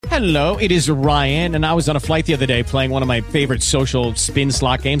Hello, it is Ryan, and I was on a flight the other day playing one of my favorite social spin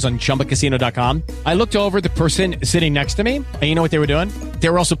slot games on ChumbaCasino.com. I looked over at the person sitting next to me, and you know what they were doing? They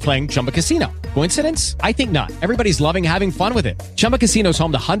were also playing Chumba Casino. Coincidence? I think not. Everybody's loving having fun with it. Chumba Casino is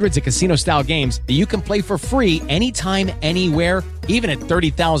home to hundreds of casino-style games that you can play for free anytime, anywhere, even at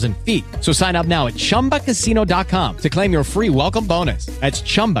 30,000 feet. So sign up now at ChumbaCasino.com to claim your free welcome bonus. That's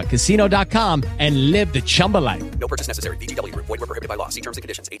ChumbaCasino.com and live the Chumba life. No purchase necessary. VGW. Void where prohibited by law. See terms and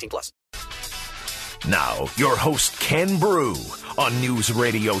conditions. 18+. Now, your host, Ken Brew, on News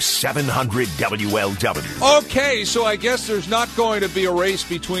Radio 700 WLW. Okay, so I guess there's not going to be a race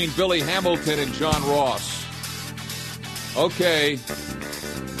between Billy Hamilton and John Ross. Okay.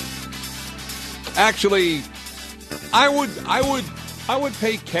 Actually, I would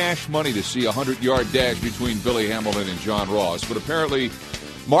pay cash money to see a 100-yard dash between Billy Hamilton and John Ross, but apparently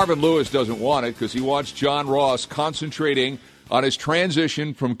Marvin Lewis doesn't want it because he wants John Ross concentrating on his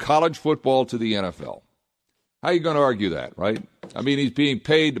transition from college football to the NFL. How are you going to argue that, right? I mean, he's being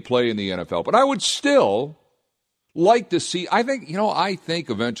paid to play in the NFL. But I would still like to see, I think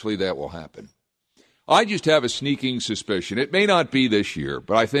eventually that will happen. I just have a sneaking suspicion. It may not be this year,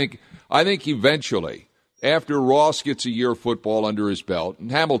 but I think eventually, after Ross gets a year of football under his belt, and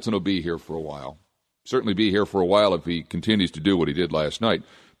Hamilton will be here for a while, certainly be here for a while if he continues to do what he did last night.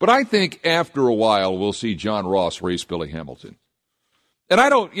 But I think after a while, we'll see John Ross race Billy Hamilton. And I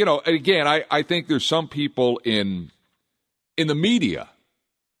don't, again, I think there's some people in the media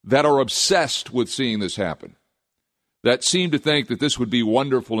that are obsessed with seeing this happen, that seem to think that this would be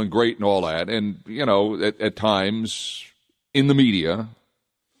wonderful and great and all that. And, at times in the media,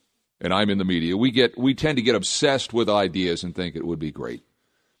 and I'm in the media, we tend to get obsessed with ideas and think it would be great.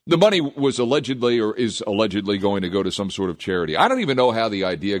 The money was allegedly or is allegedly going to go to some sort of charity. I don't even know how the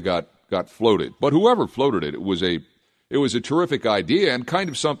idea got floated, but whoever floated it, it was a terrific idea and kind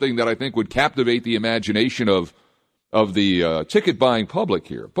of something that I think would captivate the imagination of the ticket-buying public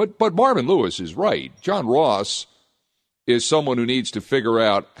here. But Marvin Lewis is right. John Ross is someone who needs to figure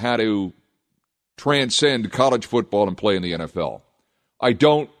out how to transcend college football and play in the NFL. I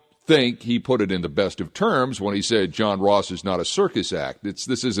don't think he put it in the best of terms when he said John Ross is not a circus act.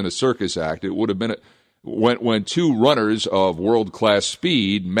 This isn't a circus act. It would have been when two runners of world-class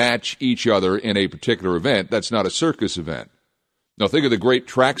speed match each other in a particular event. That's not a circus event. Now think of the great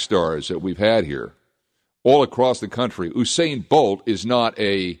track stars that we've had here all across the country. Usain Bolt is not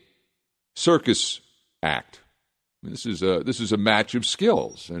a circus act. I mean, this is a match of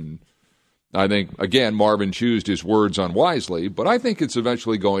skills, and I think, again, Marvin chose his words unwisely, but I think it's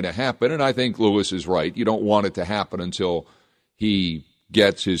eventually going to happen, and I think Lewis is right. You don't want it to happen until he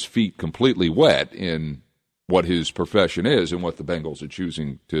gets his feet completely wet in what his profession is and what the Bengals are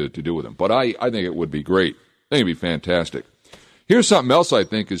choosing to do with him. But I think it would be great. I think it would be fantastic. Here's something else I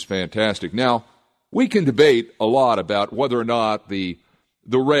think is fantastic. Now, we can debate a lot about whether or not the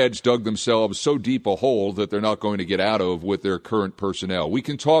Reds dug themselves so deep a hole that they're not going to get out of with their current personnel. We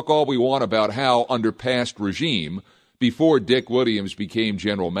can talk all we want about how under past regime, before Dick Williams became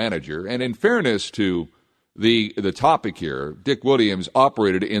general manager, and in fairness to the topic here, Dick Williams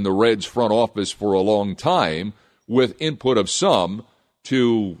operated in the Reds front office for a long time with input of some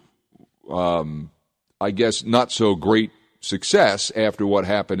to, I guess, not so great success after what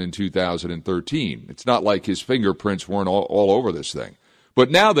happened in 2013. It's not like his fingerprints weren't all over this thing.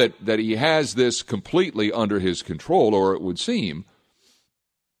 But now that he has this completely under his control, or it would seem,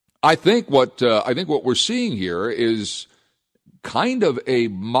 I think what we're seeing here is kind of a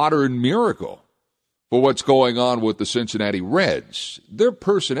modern miracle for what's going on with the Cincinnati Reds. Their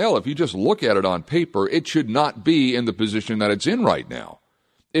personnel, if you just look at it on paper, it should not be in the position that it's in right now.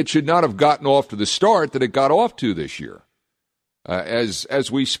 It should not have gotten off to the start that it got off to this year. As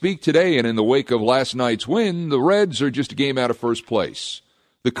we speak today and in the wake of last night's win, the Reds are just a game out of first place.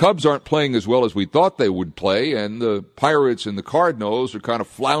 The Cubs aren't playing as well as we thought they would play, and the Pirates and the Cardinals are kind of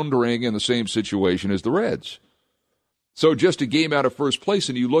floundering in the same situation as the Reds. So just a game out of first place,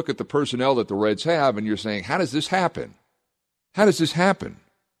 and you look at the personnel that the Reds have, and you're saying, how does this happen? How does this happen?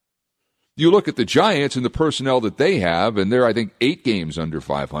 You look at the Giants and the personnel that they have, and they're, I think, 8 games under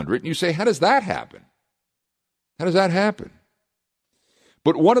 500, and you say, how does that happen? How does that happen?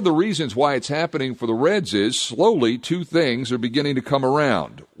 But one of the reasons why it's happening for the Reds is slowly 2 things are beginning to come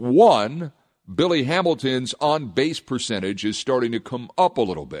around. One, Billy Hamilton's on-base percentage is starting to come up a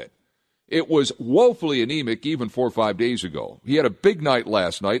little bit. It was woefully anemic even 4 or 5 days ago. He had a big night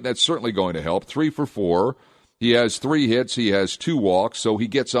last night, and that's certainly going to help. 3 for 4. He has 3 hits. He has 2 walks, so he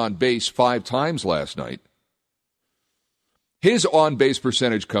gets on base 5 times last night. his on-base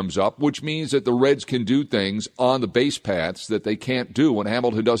percentage comes up, which means that the Reds can do things on the base paths that they can't do when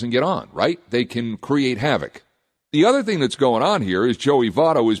Hamilton doesn't get on, right? They can create havoc. The other thing that's going on here is Joey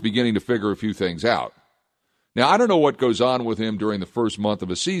Votto is beginning to figure a few things out. Now, I don't know what goes on with him during the first month of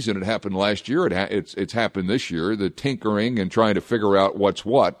a season. It happened last year. It's happened this year, the tinkering and trying to figure out what's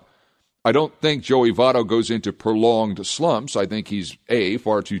what. I don't think Joey Votto goes into prolonged slumps. I think he's, A,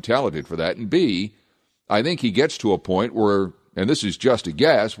 far too talented for that, and B, I think he gets to a point where, and this is just a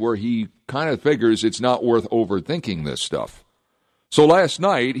guess, where he kind of figures it's not worth overthinking this stuff. So last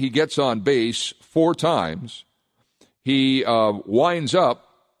night, he gets on base 4 times. He winds up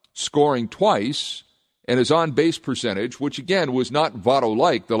scoring twice, and his on-base percentage, which again was not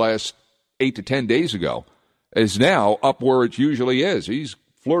Votto-like the last 8 to 10 days ago, is now up where it usually is. He's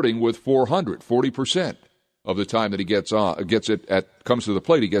flirting with 400, 40% of the time that he comes to the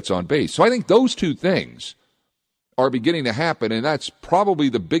plate, he gets on base. So I think those two things are beginning to happen, and that's probably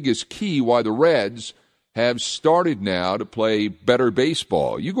the biggest key why the Reds have started now to play better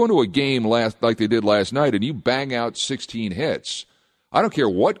baseball. You go into a game like they did last night, and you bang out 16 hits. I don't care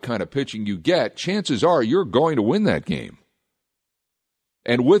what kind of pitching you get, chances are you're going to win that game.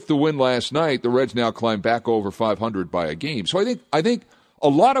 And with the win last night, the Reds now climb back over 500 by a game. So I think a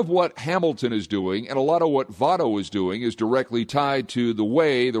lot of what Hamilton is doing and a lot of what Votto is doing is directly tied to the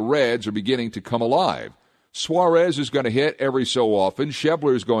way the Reds are beginning to come alive. Suarez is going to hit every so often.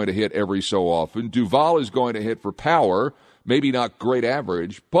 Schebler is going to hit every so often. Duvall is going to hit for power, maybe not great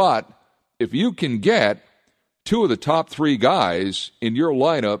average. But if you can get 2 of the top 3 guys in your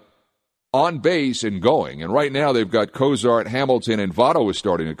lineup on base and going, and right now they've got Cozart, Hamilton, and Votto is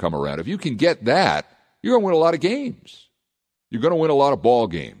starting to come around. If you can get that, you're going to win a lot of games. You're going to win a lot of ball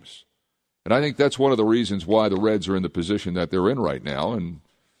games. And I think that's one of the reasons why the Reds are in the position that they're in right now. And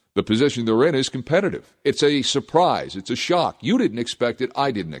the position they're in is competitive. It's a surprise. It's a shock. You didn't expect it.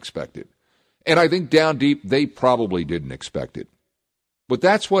 I didn't expect it. And I think down deep, they probably didn't expect it. But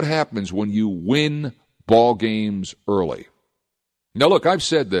that's what happens when you win ball games early. Now, look, I've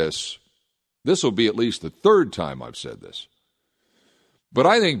said this. This will be at least the 3rd time I've said this. But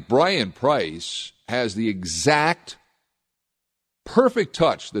I think Brian Price has the exact perfect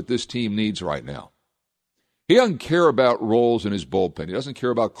touch that this team needs right now. He doesn't care about roles in his bullpen. He doesn't care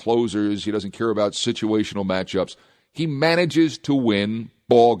about closers. He doesn't care about situational matchups. He manages to win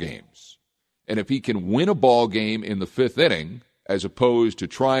ball games. And if he can win a ball game in the 5th inning, as opposed to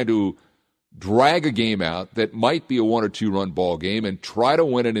trying to drag a game out that might be a 1 or 2 run ball game and try to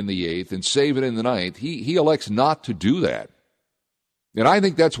win it in the 8th and save it in the 9th, he elects not to do that. And I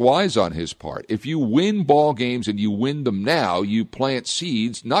think that's wise on his part. If you win ball games and you win them now, you plant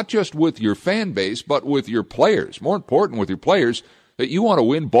seeds, not just with your fan base, but with your players. More important, with your players, that you want to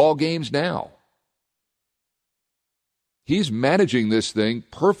win ball games now. He's managing this thing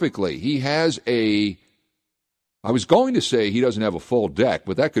perfectly. He has I was going to say he doesn't have a full deck,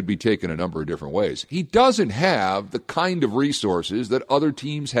 but that could be taken a number of different ways. He doesn't have the kind of resources that other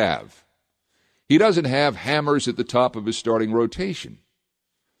teams have. He doesn't have hammers at the top of his starting rotation.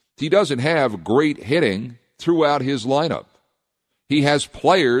 He doesn't have great hitting throughout his lineup. He has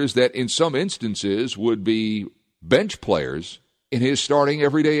players that in some instances would be bench players in his starting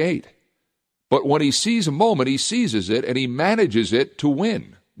everyday 8. But when he sees a moment, he seizes it and he manages it to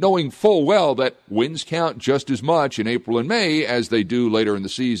win, knowing full well that wins count just as much in April and May as they do later in the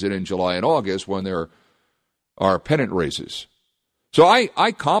season in July and August when there are pennant races. So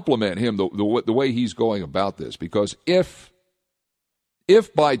I compliment him the way he's going about this, because if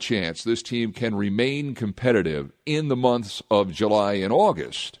by chance this team can remain competitive in the months of July and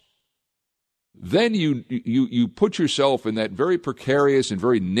August, then you put yourself in that very precarious and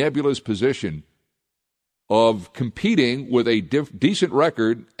very nebulous position of competing with a decent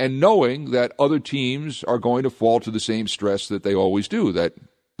record and knowing that other teams are going to fall to the same stress that they always do, that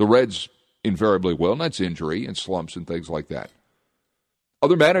the Reds invariably will, and that's injury and slumps and things like that.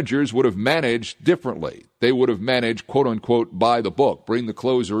 Other managers would have managed differently. They would have managed, quote-unquote, by the book. Bring the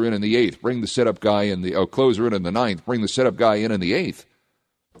closer in the 8th. Bring the setup guy in the closer in the 9th. Bring the setup guy in the 8th.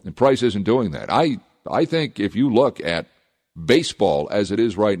 And Price isn't doing that. I think if you look at baseball as it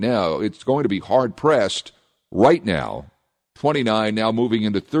is right now, it's going to be hard-pressed right now, 29 now moving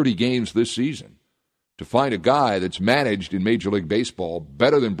into 30 games this season, to find a guy that's managed in Major League Baseball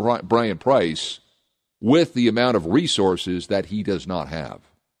better than Brian Price with the amount of resources that he does not have.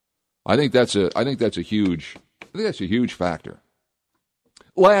 I think that's a huge factor.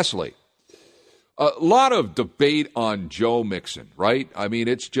 Lastly, A lot of debate on Joe Mixon, right? I mean,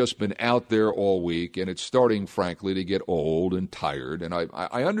 it's just been out there all week, and it's starting, frankly, to get old and tired. And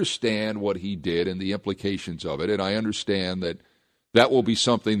I understand what he did and the implications of it, and I understand that will be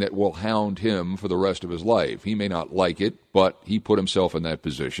something that will hound him for the rest of his life. He may not like it, but he put himself in that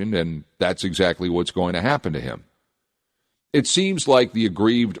position, and that's exactly what's going to happen to him. It seems like the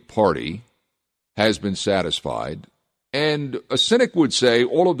aggrieved party has been satisfied, and a cynic would say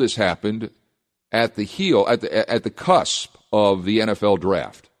all of this happened at the cusp of the NFL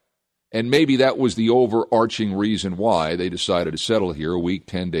draft. And maybe that was the overarching reason why they decided to settle here a week,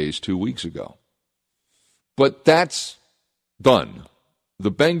 10 days, 2 weeks ago. But that's done.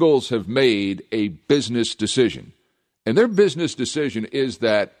 The Bengals have made a business decision. And their business decision is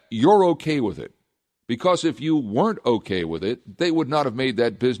that you're okay with it. Because if you weren't okay with it, they would not have made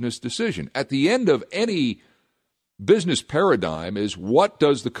that business decision. At the end of any business paradigm is, what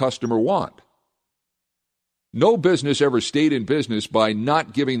does the customer want? No business ever stayed in business by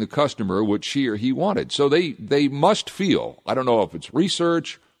not giving the customer what she or he wanted. So they must feel, I don't know if it's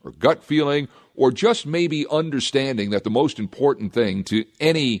research or gut feeling or just maybe understanding that the most important thing to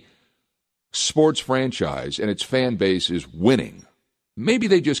any sports franchise and its fan base is winning. Maybe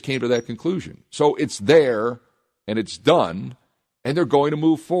they just came to that conclusion. So it's there and it's done, and they're going to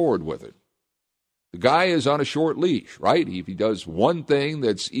move forward with it. The guy is on a short leash, right? If he does one thing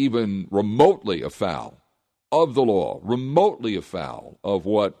that's even remotely afoul of the law, remotely afoul of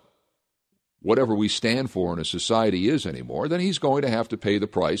whatever we stand for in a society is anymore, then he's going to have to pay the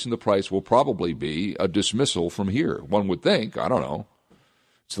price, and the price will probably be a dismissal from here. One would think, I don't know,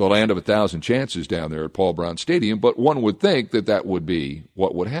 it's the land of 1,000 chances down there at Paul Brown Stadium, but one would think that would be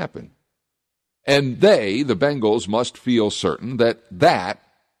what would happen. And the Bengals, must feel certain that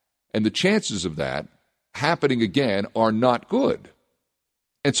and the chances of that happening again are not good.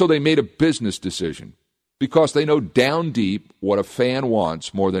 And so they made a business decision, because they know down deep what a fan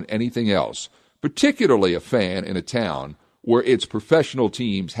wants more than anything else, particularly a fan in a town where its professional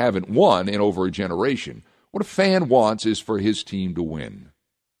teams haven't won in over a generation. What a fan wants is for his team to win,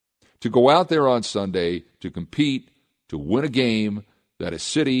 to go out there on Sunday, to compete, to win a game that a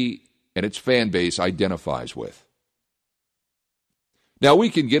city and its fan base identifies with. Now,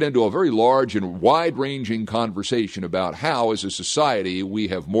 we can get into a very large and wide-ranging conversation about how, as a society, we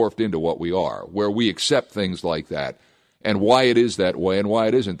have morphed into what we are, where we accept things like that, and why it is that way and why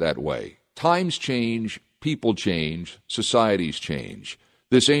it isn't that way. Times change, people change, societies change.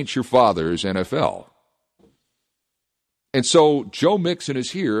 This ain't your father's NFL. And so Joe Mixon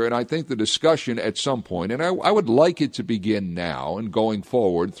is here, and I think the discussion at some point, and I would like it to begin now and going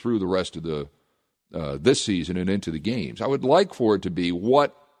forward through the rest of this season and into the games. I would like for it to be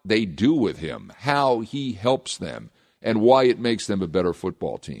what they do with him, how he helps them, and why it makes them a better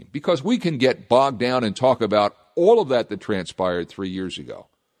football team. Because we can get bogged down and talk about all of that transpired 3 years ago.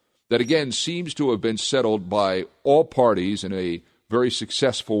 That, again, seems to have been settled by all parties in a very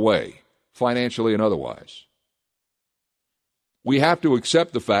successful way, financially and otherwise. We have to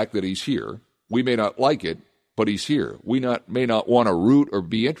accept the fact that he's here. We may not like it, but he's here. We may not want to root or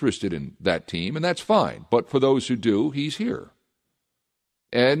be interested in that team, and that's fine. But for those who do, he's here.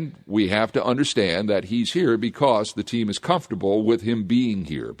 And we have to understand that he's here because the team is comfortable with him being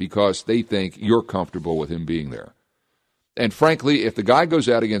here, because they think you're comfortable with him being there. And frankly, if the guy goes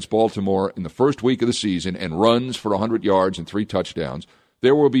out against Baltimore in the first week of the season and runs for 100 yards and 3 touchdowns,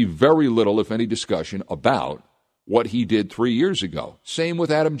 there will be very little, if any, discussion about what he did 3 years ago. Same with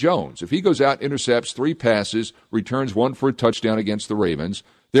Adam Jones. If he goes out, intercepts 3 passes, returns 1 for a touchdown against the Ravens,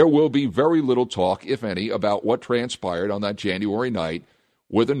 there will be very little talk, if any, about what transpired on that January night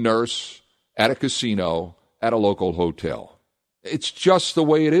with a nurse at a casino at a local hotel. It's just the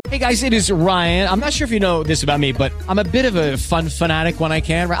way it is. Hey, guys, it is Ryan. I'm not sure if you know this about me, but I'm a bit of a fun fanatic when I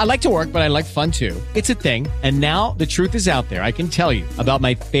can. I like to work, but I like fun, too. It's a thing. And now the truth is out there. I can tell you about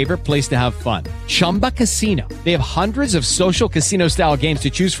my favorite place to have fun, Chumba Casino. They have hundreds of social casino-style games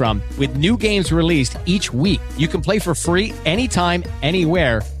to choose from with new games released each week. You can play for free anytime,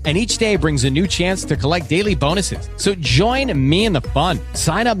 anywhere, and each day brings a new chance to collect daily bonuses. So join me in the fun.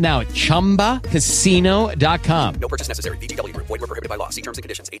 Sign up now at ChumbaCasino.com. No purchase necessary. VGW Group. Void where prohibited by law. See terms and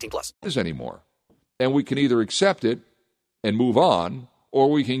conditions. 18+. Anymore. And we can either accept it and move on,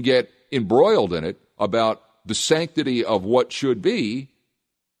 or we can get embroiled in it about the sanctity of what should be,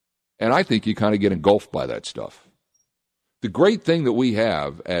 and I think you kind of get engulfed by that stuff. The great thing that we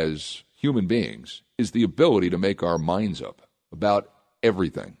have as human beings is the ability to make our minds up about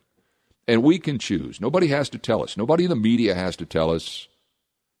everything. And we can choose. Nobody has to tell us. Nobody in the media has to tell us.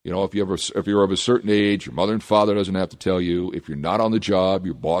 You know, if you're of a certain age, your mother and father doesn't have to tell you. If you're not on the job,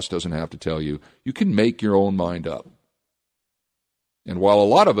 your boss doesn't have to tell you. You can make your own mind up. And while a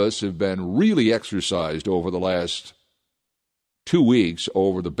lot of us have been really exercised over the last 2 weeks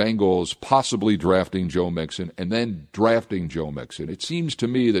over the Bengals possibly drafting Joe Mixon and then drafting Joe Mixon, it seems to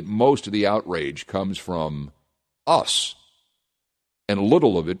me that most of the outrage comes from us, and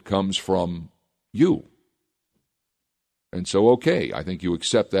little of it comes from you. And so, okay, I think you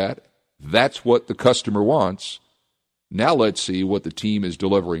accept that. That's what the customer wants. Now let's see what the team is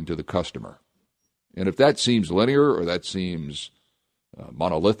delivering to the customer. And if that seems linear or that seems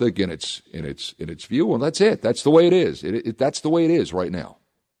monolithic in its view, well, that's it. That's the way it is. That's the way it is right now.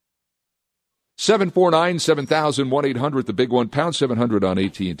 749-7000, 1-800, the big one, pound 700 on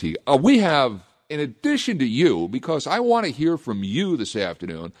AT&T. We have, in addition to you, because I want to hear from you this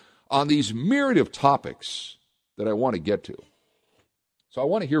afternoon on these myriad of topics that I want to get to. So I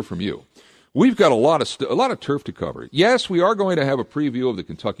want to hear from you. We've got a lot of turf to cover. Yes, we are going to have a preview of the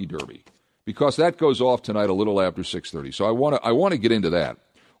Kentucky Derby because that goes off tonight a little after 6:30. So I want to get into that.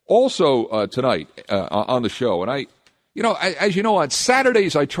 Also tonight on the show, and as you know, on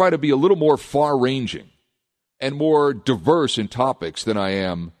Saturdays I try to be a little more far-ranging and more diverse in topics than I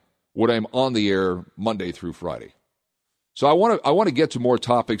am when I'm on the air Monday through Friday. So I want to get to more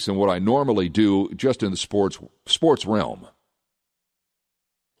topics than what I normally do just in the sports realm.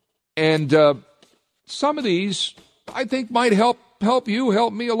 And some of these I think might help you,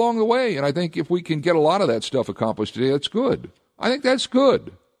 help me along the way. And I think if we can get a lot of that stuff accomplished today, that's good. I think that's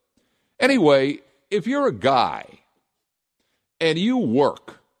good. Anyway, if you're a guy and you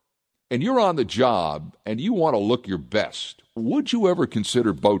work and you're on the job and you want to look your best, would you ever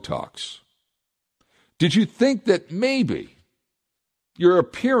consider Botox? Did you think that maybe your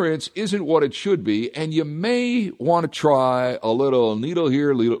appearance isn't what it should be and you may want to try a little needle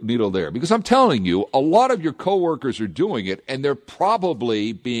here, needle there? Because I'm telling you, a lot of your coworkers are doing it and they're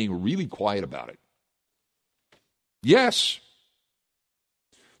probably being really quiet about it. Yes.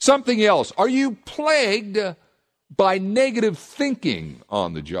 Something else. Are you plagued by negative thinking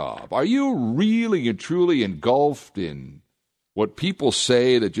on the job? Are you really and truly engulfed in what people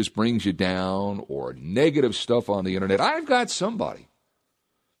say that just brings you down or negative stuff on the internet? I've got somebody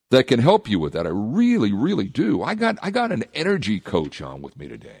that can help you with that. I really, really do. I got an energy coach on with me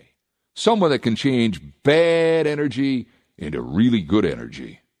today. Someone that can change bad energy into really good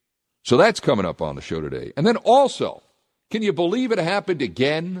energy. So that's coming up on the show today. And then also, can you believe it happened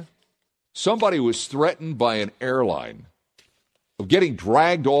again? Somebody was threatened by an airline of getting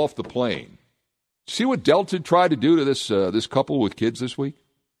dragged off the plane. See what Delta tried to do to this couple with kids this week?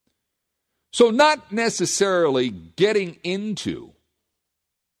 So not necessarily getting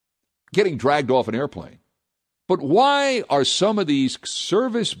dragged off an airplane, but why are some of these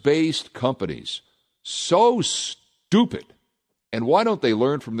service-based companies so stupid? And why don't they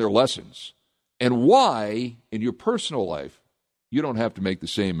learn from their lessons? And why, in your personal life, you don't have to make the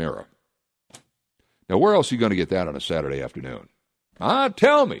same error? Now, where else are you going to get that on a Saturday afternoon?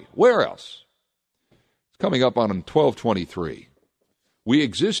 Tell me, where else? Coming up on 1223. We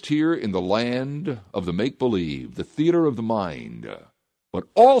exist here in the land of the make-believe, the theater of the mind, but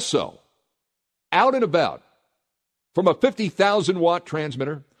also out and about from a 50,000-watt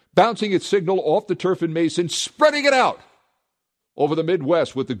transmitter, bouncing its signal off the turf in Mason, spreading it out over the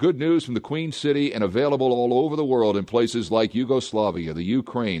Midwest with the good news from the Queen City and available all over the world in places like Yugoslavia, the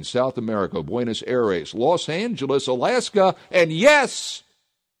Ukraine, South America, Buenos Aires, Los Angeles, Alaska, and yes,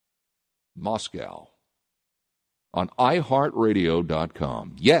 Moscow. On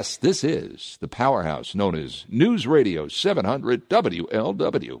iHeartRadio.com. Yes, this is the powerhouse known as News Radio 700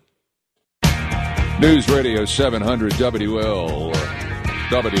 WLW. News Radio 700 WLW.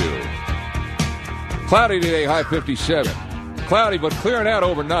 Cloudy today, high 57. Cloudy but clearing out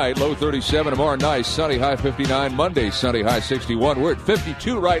overnight, low 37. Tomorrow night, sunny, high 59. Monday, sunny, high 61. We're at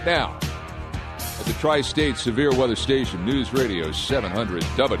 52 right now at the Tri-State Severe Weather Station, News Radio 700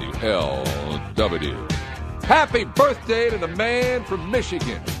 WLW. Happy birthday to the man from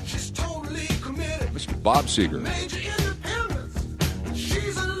Michigan. She's totally committed. Mr. Bob Seger. Major independence.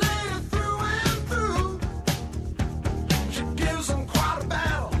 She's a lady through and through. She gives them quite a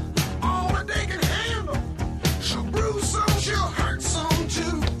battle. All that they can handle. She'll bruise some, she'll hurt some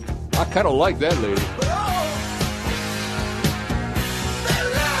too. I kind of like that lady. But they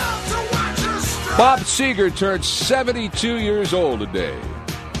love to watch her struggle. Bob Seger turned 72 years old today.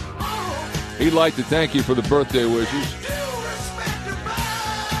 He'd like to thank you for the birthday wishes.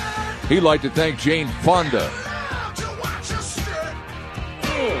 He'd like to thank Jane Fonda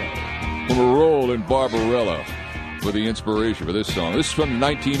from a role in Barbarella. for the inspiration for this song. This is from the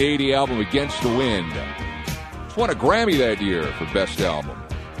 1980 album Against the Wind. It won a Grammy that year for Best Album.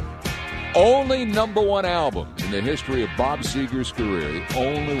 Only number one album in the history of Bob Seger's career. The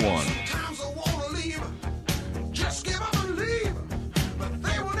only one.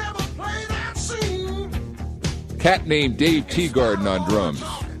 Cat named Dave Teagarden on drums.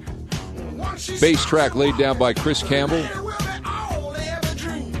 Bass track laid down by Chris Campbell.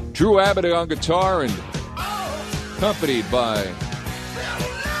 Drew Abbott on guitar and accompanied by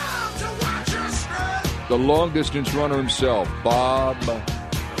the long-distance runner himself, Bob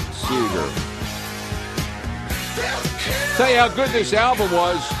Seger. Tell you how good this album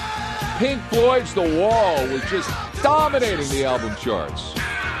was. Pink Floyd's The Wall was just dominating the album charts.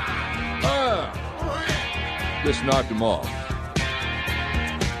 Just knocked them off.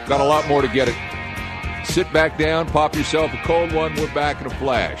 Got a lot more to get it. Sit back down, pop yourself a cold one. We're back in a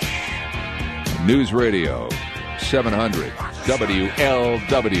flash. News Radio 700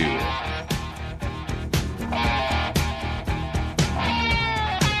 WLW.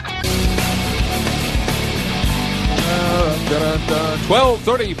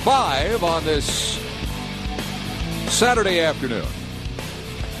 12:35 on this Saturday afternoon.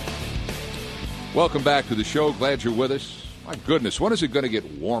 Welcome back to the show. Glad you're with us. My goodness, when is it going to get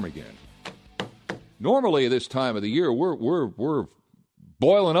warm again? Normally, this time of the year, we're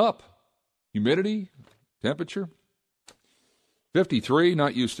boiling up. Humidity, temperature, 53.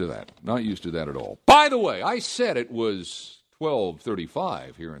 Not used to that. Not used to that at all. By the way, I said it was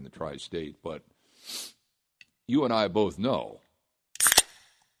 12:35 here in the tri-state, but you and I both know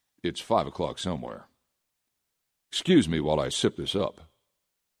it's 5 o'clock somewhere. Excuse me while I sip this up.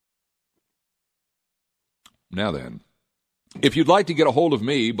 Now then, if you'd like to get a hold of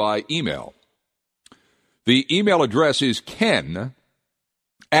me by email, the email address is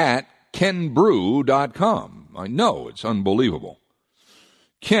ken@kenbrew.com. I know, it's unbelievable.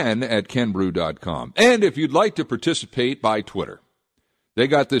 ken@kenbrew.com. And if you'd like to participate by Twitter, they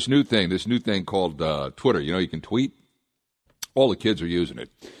got this new thing called Twitter. You know, you can tweet. All the kids are using it.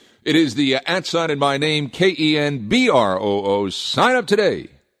 It is the @ in my name, KENBROO. Sign up today.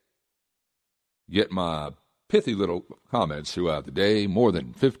 Get my pithy little comments throughout the day. More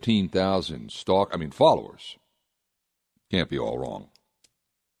than 15,000 followers. Can't be all wrong.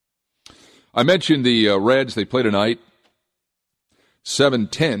 I mentioned the Reds. They play tonight.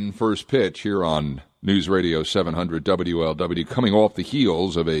 7:10 first pitch here on News Radio 700 WLW, coming off the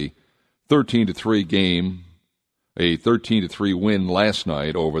heels of a 13-3 game, a 13-3 win last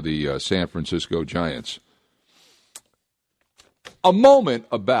night over the San Francisco Giants.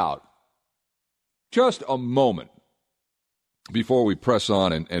 Just a moment before we press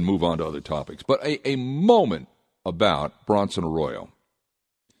on and move on to other topics, but a moment about Bronson Arroyo.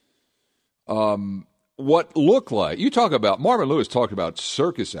 What looked like, Marvin Lewis talked about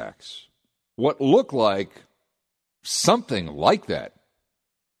circus acts. What looked like something like that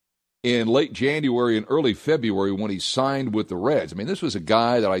in late January and early February when he signed with the Reds. I mean, this was a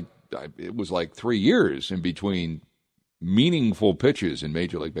guy that it was like 3 years in between meaningful pitches in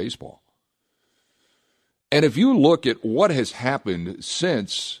Major League Baseball. And if you look at what has happened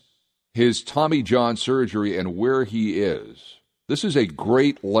since his Tommy John surgery and where he is, this is a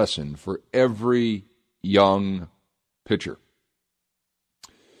great lesson for every young pitcher.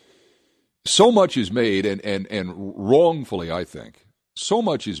 So much is made, and wrongfully, I think, so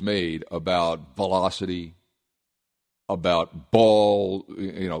much is made about velocity, about ball,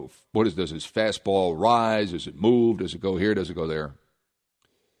 does his fastball rise? Does it move? Does it go here? Does it go there?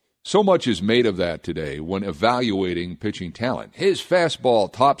 So much is made of that today when evaluating pitching talent. His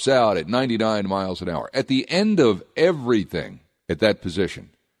fastball tops out at 99 miles an hour. At the end of everything at that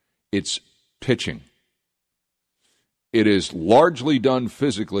position, it's pitching. It is largely done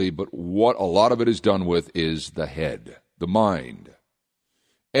physically, but what a lot of it is done with is the head, the mind.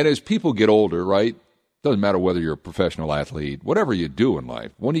 And as people get older, right, doesn't matter whether you're a professional athlete, whatever you do in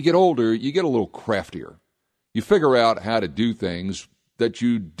life, when you get older, you get a little craftier. You figure out how to do things that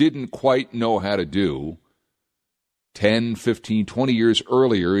you didn't quite know how to do 10, 15, 20 years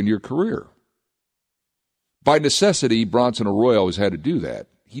earlier in your career. By necessity, Bronson Arroyo has had to do that.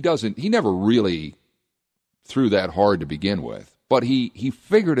 He never really threw that hard to begin with, but he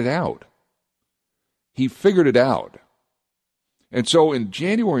figured it out. He figured it out. And so in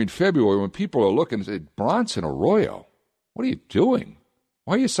January and February, when people are looking and say, Bronson Arroyo, what are you doing?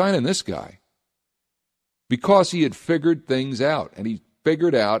 Why are you signing this guy? Because he had figured things out, and he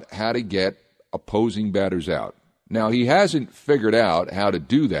figured out how to get opposing batters out. Now, he hasn't figured out how to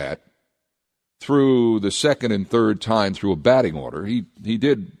do that through the second and third time through a batting order. He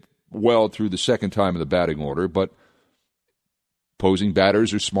did well through the second time in the batting order, but Opposing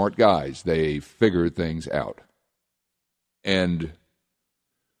batters are smart guys. They figure things out. And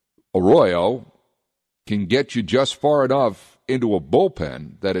Arroyo can get you just far enough into a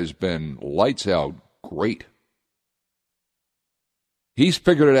bullpen that has been lights out great. He's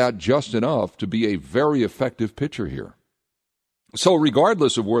figured it out just enough to be a very effective pitcher here. So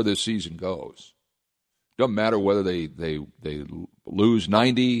regardless of where this season goes, doesn't matter whether they lose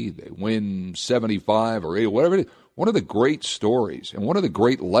 90, they win 75 or 80, whatever it is. One of the great stories and one of the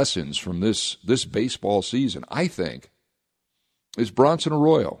great lessons from this baseball season, I think, is Bronson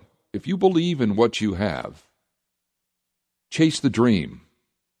Arroyo. If you believe in what you have, chase the dream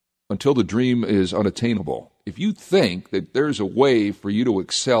until the dream is unattainable. If you think that there's a way for you to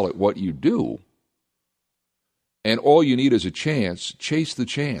excel at what you do, and all you need is a chance, chase the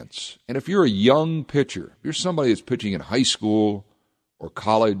chance. And if you're a young pitcher, if you're somebody that's pitching in high school or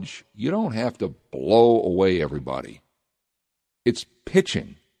college, you don't have to blow away everybody. It's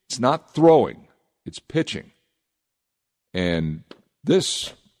pitching. It's not throwing. It's pitching. And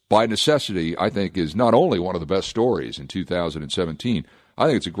this, by necessity, I think is not only one of the best stories in 2017, I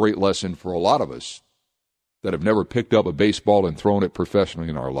think it's a great lesson for a lot of us that have never picked up a baseball and thrown it professionally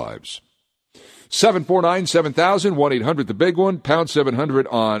in our lives. 749-7000, 1-800-THE-BIG ONE, pound 700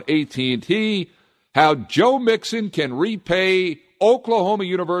 on AT&T. How Joe Mixon can repay Oklahoma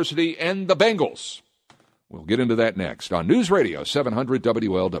University and the Bengals. We'll get into that next on News Radio 700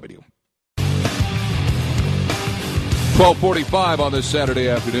 WLW. 12:45 on this Saturday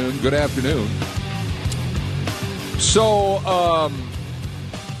afternoon. Good afternoon. So,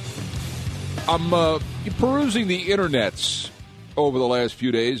 I'm perusing the internets over the last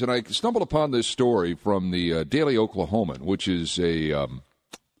few days, and I stumbled upon this story from the Daily Oklahoman, which is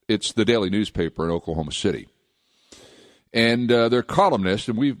it's the daily newspaper in Oklahoma City. And their columnist,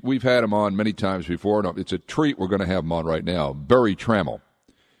 and we've had him on many times before, and it's a treat we're going to have him on right now, Barry Trammell.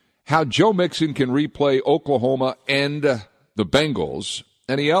 How Joe Mixon can replay Oklahoma and the Bengals,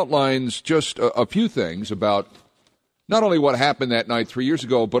 and he outlines just a few things about not only what happened that night 3 years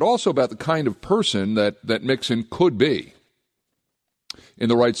ago, but also about the kind of person that Mixon could be in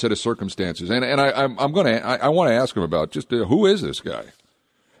the right set of circumstances. And I want to ask him about just who is this guy?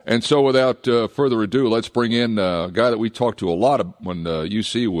 And so without further ado, let's bring in a guy that we talked to a lot of when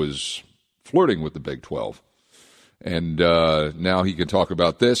UC was flirting with the Big 12. And now he can talk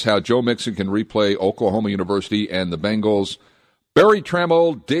about this, how Joe Mixon can replay Oklahoma University and the Bengals. Barry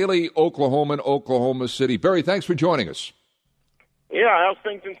Trammell, Daily Oklahoman, Oklahoma City. Barry, thanks for joining us. Yeah, how's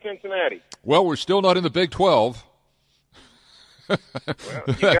things in Cincinnati? Well, we're still not in the Big 12.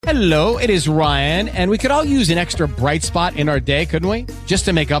 Hello, it is Ryan, and we could all use an extra bright spot in our day, couldn't we? Just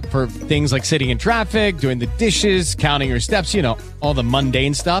to make up for things like sitting in traffic, doing the dishes, counting your steps, you know, all the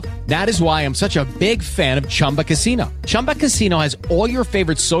mundane stuff. That is why I'm such a big fan of Chumba Casino. Chumba Casino has all your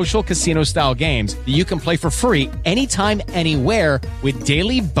favorite social casino-style games that you can play for free anytime, anywhere with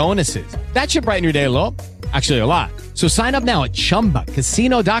daily bonuses. That should brighten your day a little. Actually, a lot. So sign up now at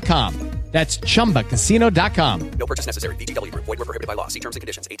ChumbaCasino.com. That's ChumbaCasino.com. No purchase necessary. VGW Group. Void where prohibited by law. See terms and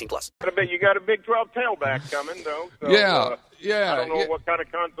conditions. 18+. You got a Big 12 tailback coming, though. So, Yeah. I don't know what kind of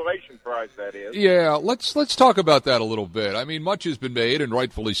consolation prize that is. Yeah, let's talk about that a little bit. I mean, much has been made, and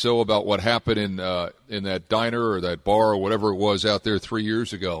rightfully so, about what happened in that diner or that bar or whatever it was out there 3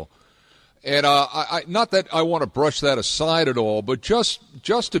 years ago. And I not that I want to brush that aside at all, but just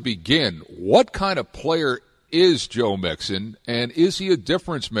to begin, what kind of player is Joe Mixon, and is he a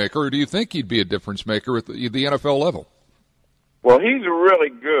difference maker, or do you think he'd be a difference maker at the NFL level? Well, he's really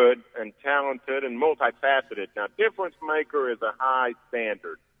good and talented and multifaceted. Now, difference maker is a high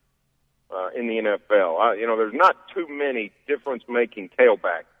standard in the NFL. There's not too many difference-making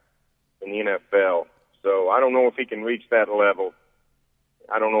tailbacks in the NFL, so I don't know if he can reach that level.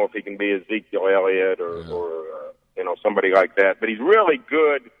 I don't know if he can be Ezekiel Elliott or somebody like that, but he's really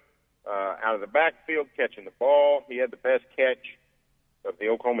good out of the backfield, catching the ball. He had the best catch of the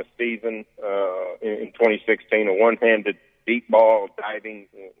Oklahoma season in 2016, a one-handed deep ball, diving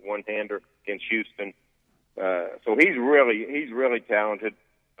one-hander against Houston. So he's really talented.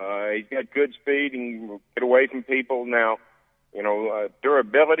 He's got good speed and can get away from people. Now,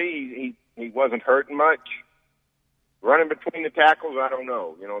 durability, he wasn't hurting much. Running between the tackles, I don't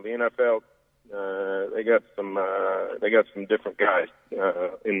know. The NFL, they got some different guys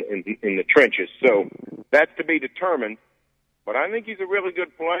in the trenches. So that's to be determined. But I think he's a really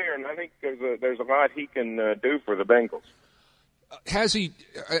good player, and I think there's a lot he can do for the Bengals. Has he?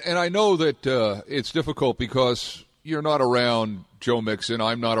 And I know that it's difficult because you're not around Joe Mixon.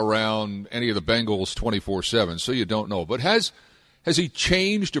 I'm not around any of the Bengals 24/7, so you don't know. But has Has he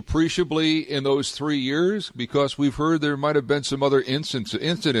changed appreciably in those 3 years? Because we've heard there might have been some other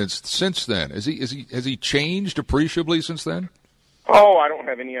incidents since then. Has he changed appreciably since then? Oh, I don't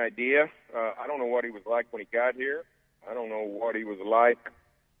have any idea. I don't know what he was like when he got here. I don't know what he was like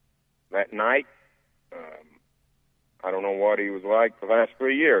that night. I don't know what he was like the last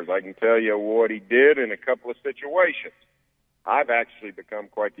 3 years. I can tell you what he did in a couple of situations. I've actually become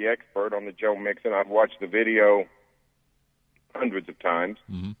quite the expert on the Joe Mixon. I've watched the video hundreds of times.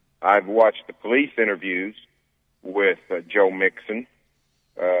 Mm-hmm. I've watched the police interviews with Joe Mixon,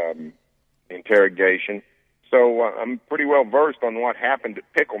 interrogation. So I'm pretty well versed on what happened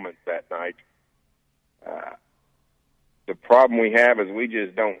at Pickleman's that night. The problem we have is we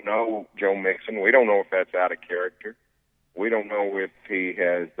just don't know Joe Mixon. We don't know if that's out of character. We don't know if he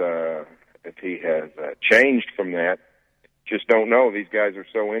has changed from that. Just don't know. These guys are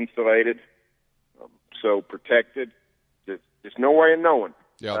so insulated, so protected. Just no way of knowing.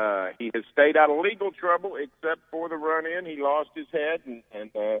 Yep. He has stayed out of legal trouble except for the run-in. He lost his head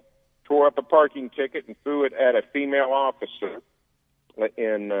and tore up a parking ticket and threw it at a female officer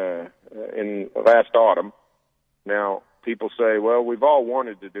in last autumn. Now, people say, well, we've all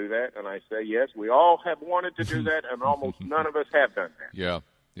wanted to do that. And I say, yes, we all have wanted to do that, and almost none of us have done that. Yeah.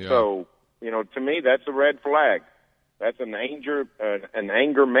 So, to me, that's a red flag. That's an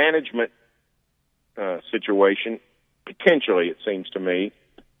anger management situation, potentially, it seems to me.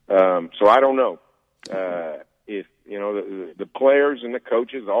 So I don't know if, the players and the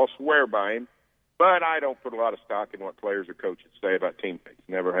coaches all swear by him, but I don't put a lot of stock in what players or coaches say about teammates.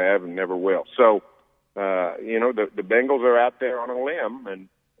 Never have and never will. So, the Bengals are out there on a limb, and,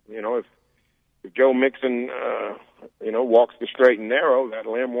 if Joe Mixon, walks the straight and narrow, that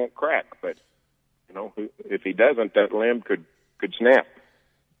limb won't crack. But, if he doesn't, that limb could snap.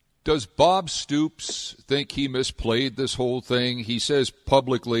 Does Bob Stoops think he misplayed this whole thing? He says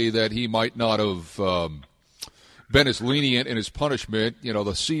publicly that he might not have been as lenient in his punishment.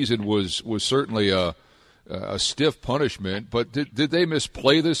 The season was certainly a stiff punishment, but did they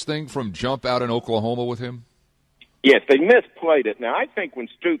misplay this thing from jump out in Oklahoma with him? Yes, they misplayed it. Now, I think when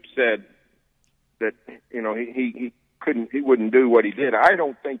Stoops said that, he wouldn't do what he did, I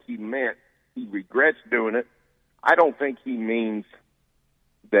don't think he meant he regrets doing it. I don't think he means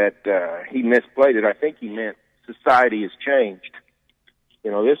that he misplayed it. I think he meant society has changed.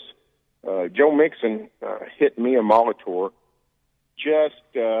 Joe Mixon hit Mia Molitor just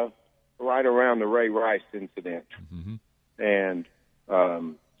right around the Ray Rice incident. Mm-hmm. And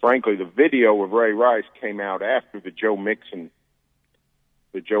frankly, the video of Ray Rice came out after the Joe Mixon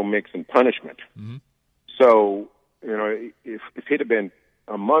punishment. Mm-hmm. So, if he'd have been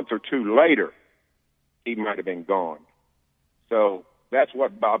a month or two later, he might have been gone. So that's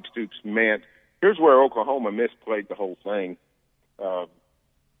what Bob Stoops meant. Here's where Oklahoma misplayed the whole thing.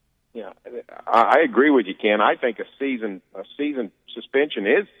 I agree with you, Ken. I think a season suspension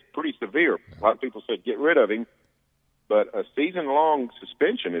is pretty severe. A lot of people said get rid of him, but a season-long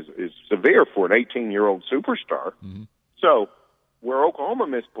suspension is severe for an 18-year-old superstar. Mm-hmm. So where Oklahoma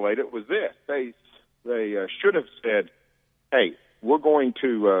misplayed it was this: they should have said, "Hey, we're going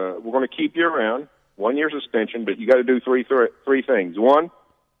to keep you around, 1 year suspension, but you got to do three things. One,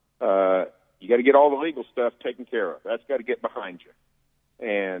 you got to get all the legal stuff taken care of. That's got to get behind you."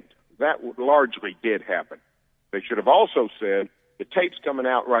 And that largely did happen. They should have also said, the tape's coming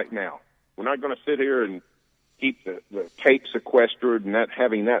out right now. We're not going to sit here and keep the tape sequestered and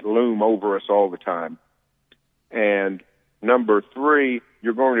having that loom over us all the time. And number three,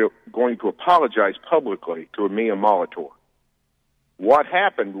 you're going to apologize publicly to Mia Molitor. What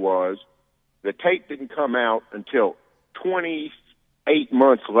happened was the tape didn't come out until 28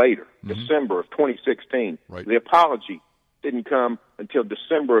 months later, mm-hmm. December of 2016. Right. The apology didn't come until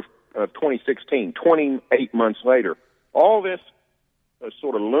December of 2016, 28 months later. All this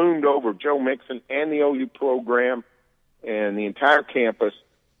sort of loomed over Joe Mixon and the OU program and the entire campus.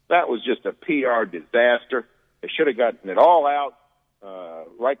 That was just a PR disaster. They should have gotten it all out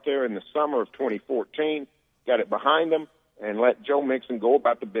right there in the summer of 2014, got it behind them, and let Joe Mixon go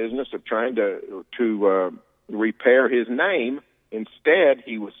about the business of trying to repair his name. Instead,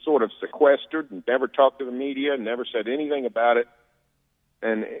 he was sort of sequestered and never talked to the media, never said anything about it.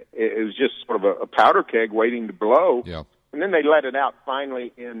 And it was just sort of a powder keg waiting to blow. Yeah. And then they let it out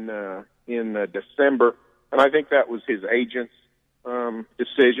finally in December. And I think that was his agent's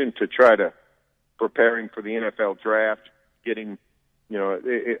decision to try to prepare him for the NFL draft, get him,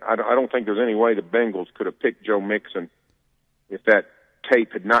 I don't think there's any way the Bengals could have picked Joe Mixon if that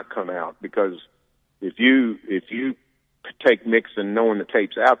tape had not come out, because if you take Mixon knowing the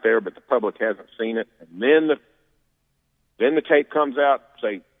tape's out there but the public hasn't seen it, and then then the tape comes out,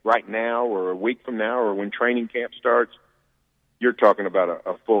 say, right now or a week from now or when training camp starts, you're talking about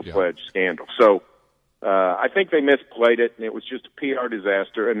a full-fledged scandal. So I think they misplayed it, and it was just a PR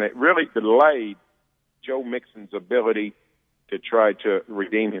disaster, and it really delayed Joe Mixon's ability to try to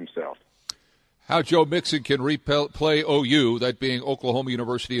redeem himself. How Joe Mixon can replay OU, that being Oklahoma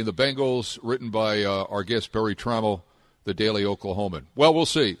University and the Bengals, written by our guest Barry Trammell, the Daily Oklahoman. Well, we'll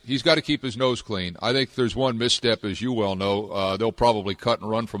see. He's got to keep his nose clean. I think there's one misstep, as you well know. They'll probably cut and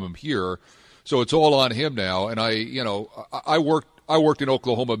run from him here. So it's all on him now. And I worked in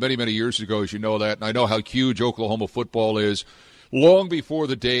Oklahoma many, many years ago, as you know that, and I know how huge Oklahoma football is. Long before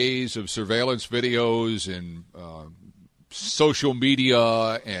the days of surveillance videos and social media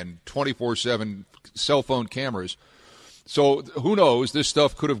and 24/7 cell phone cameras. So who knows? This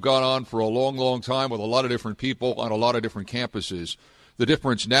stuff could have gone on for a long, long time with a lot of different people on a lot of different campuses. The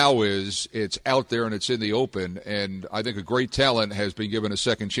difference now is it's out there and it's in the open, and I think a great talent has been given a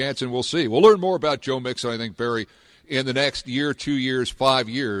second chance, and we'll see. We'll learn more about Joe Mixon, I think, Barry, in the next year, 2 years, 5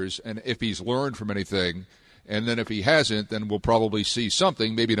 years, and if he's learned from anything. And then if he hasn't, then we'll probably see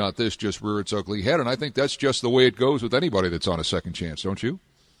something, maybe not this, just rear its ugly head. And I think that's just the way it goes with anybody that's on a second chance, don't you?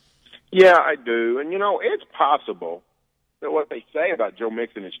 Yeah, I do. And, it's possible that what they say about Joe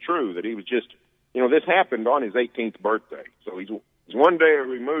Mixon is true, that he was just, this happened on his 18th birthday. So he's one day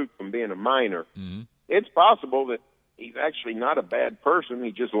removed from being a minor. Mm-hmm. It's possible that he's actually not a bad person.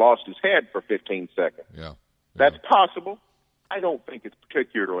 He just lost his head for 15 seconds. Yeah. That's possible. I don't think it's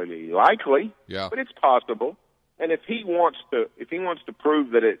particularly likely, but it's possible. And if he wants to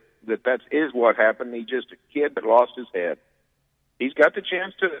prove that that is what happened, he's just a kid that lost his head. He's got the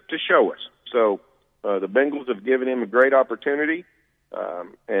chance to show us. So the Bengals have given him a great opportunity,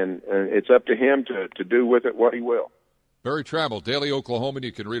 and it's up to him to do with it what he will. Barry Trammell, Daily Oklahoman.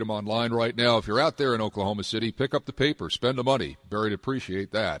 You can read him online right now. If you're out there in Oklahoma City, pick up the paper, spend the money. Barry'd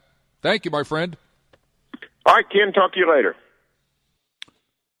appreciate that. Thank you, my friend. All right, Ken, talk to you later.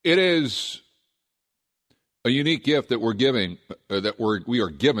 It is a unique gift that we're giving, we are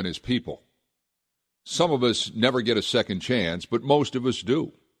given as people. Some of us never get a second chance, but most of us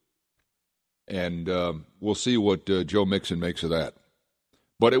do. And we'll see what Joe Mixon makes of that.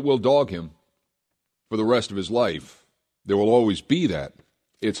 But it will dog him for the rest of his life. There will always be that.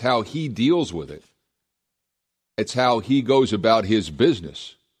 It's how he deals with it. It's how he goes about his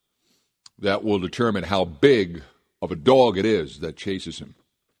business that will determine how big of a dog it is that chases him.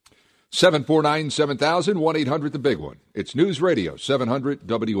 749-7000, 1-800-THE-BIG ONE. It's News Radio 700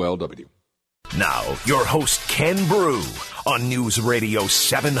 WLW. Now, your host, Ken Brew, on News Radio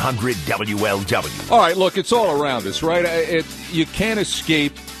 700 WLW. All right, look, it's all around us, right? You can't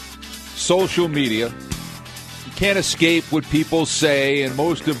escape social media. You can't escape what people say, and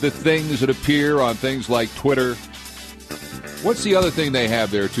most of the things that appear on things like Twitter. What's the other thing they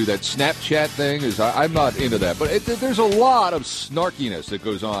have there, too? That Snapchat thing? I'm not into that. But there's a lot of snarkiness that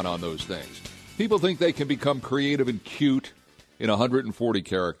goes on those things. People think they can become creative and cute in 140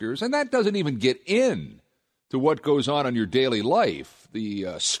 characters, and that doesn't even get in to what goes on in your daily life. The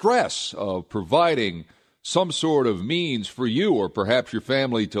stress of providing some sort of means for you or perhaps your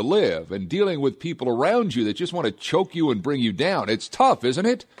family to live and dealing with people around you that just want to choke you and bring you down. It's tough, isn't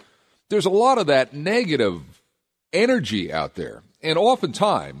it? There's a lot of that negative energy out there. And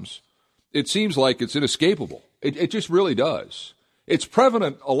oftentimes, it seems like it's inescapable. It just really does. It's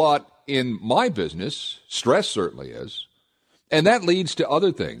prevalent a lot in my business. Stress certainly is. And that leads to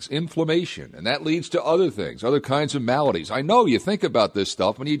other things, inflammation, and that leads to other things, other kinds of maladies. I know you think about this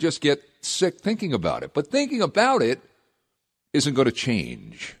stuff and you just get sick thinking about it. But thinking about it isn't going to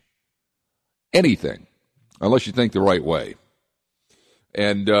change anything unless you think the right way.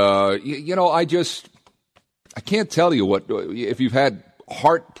 And, I can't tell you if you've had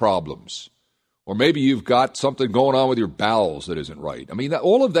heart problems or maybe you've got something going on with your bowels that isn't right. I mean,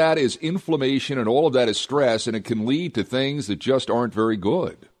 all of that is inflammation and all of that is stress, and it can lead to things that just aren't very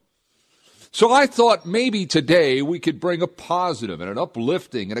good. So I thought maybe today we could bring a positive and an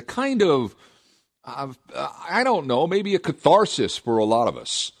uplifting and a kind of, I don't know, maybe a catharsis for a lot of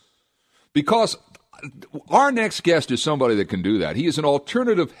us. Because our next guest is somebody that can do that. He is an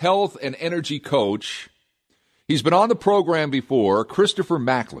alternative health and energy coach. He's been on the program before, Christopher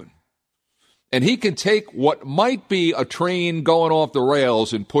Macklin, and he can take what might be a train going off the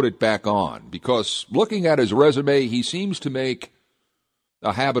rails and put it back on, because looking at his resume, he seems to make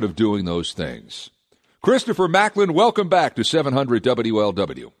a habit of doing those things. Christopher Macklin, welcome back to 700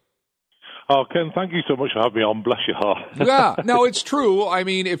 WLW. Oh, Ken, thank you so much for having me on. Bless your heart. Yeah, no, it's true. I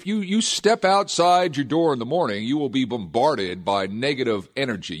mean, if you step outside your door in the morning, you will be bombarded by negative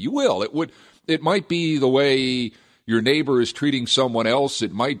energy. You will. It might be the way your neighbor is treating someone else.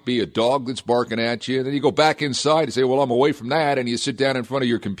 It might be a dog that's barking at you. And then you go back inside and say, well, I'm away from that. And you sit down in front of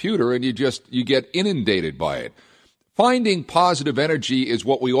your computer and you get inundated by it. Finding positive energy is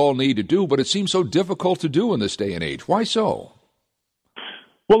what we all need to do, but it seems so difficult to do in this day and age. Why so?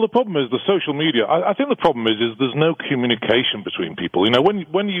 Well, the problem is the social media. I think the problem is there's no communication between people. You know,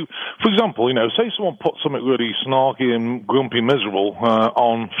 when you, for example, you know, say someone puts something really snarky and grumpy, miserable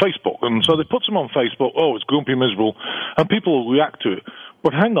on Facebook, and so they put something on Facebook. Oh, it's grumpy, miserable, and people will react to it.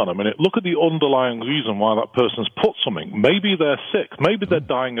 But hang on a minute. Look at the underlying reason why that person's put something. Maybe they're sick. Maybe they're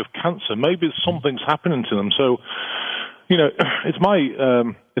dying of cancer. Maybe something's happening to them. So, you know, it's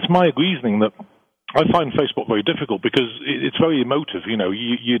my reasoning that I find Facebook very difficult because it's very emotive. You know,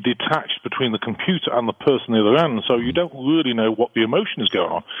 you're detached between the computer and the person on the other end, so you don't really know what the emotion is going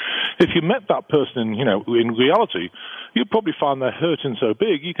on. If you met that person, you know, in reality, you'd probably find they're hurting so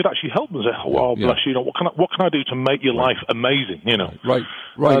big you could actually help them and say, "Oh, bless you. You know, what can I do to make your life amazing?" You know, right.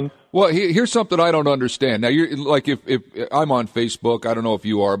 Well, here's something I don't understand. Now, you're like, if I'm on Facebook, I don't know if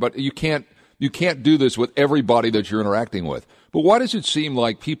you are, but you can't do this with everybody that you're interacting with. But why does it seem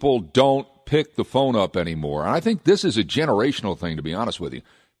like people don't pick the phone up anymore? And I think this is a generational thing, to be honest with you.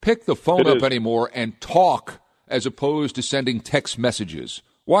 Pick the phone up anymore and talk as opposed to sending text messages.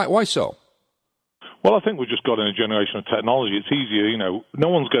 Why so? Well, I think we've just got in a generation of technology. It's easier, you know. No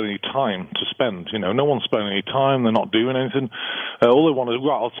one's got any time to spend. You know, no one's spending any time. They're not doing anything. All they want is,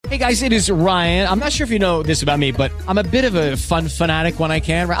 well... Hey, guys, it is Ryan. I'm not sure if you know this about me, but I'm a bit of a fun fanatic when I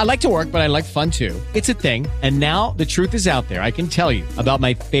can. I like to work, but I like fun, too. It's a thing. And now the truth is out there. I can tell you about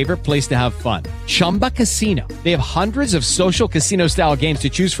my favorite place to have fun. Chumba Casino. They have hundreds of social casino-style games to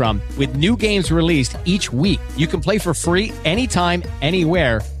choose from with new games released each week. You can play for free anytime,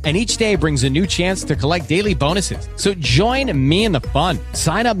 anywhere, and each day brings a new chance to collect daily bonuses. So join me in the fun.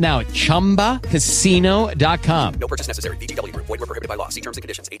 Sign up now at ChumbaCasino.com. No purchase necessary. VGW Group. Void where prohibited by law. See terms and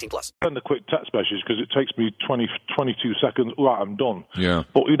conditions. 18+. Send a quick text message because it takes me 22 seconds. Right, I'm done. Yeah.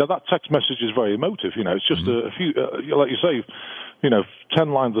 But, you know, that text message is very emotive. You know, it's just a few, like you say, you know,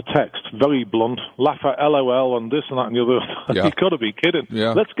 10 lines of text, very blunt, laugh at LOL and this and that and the other. Yeah. You've got to be kidding.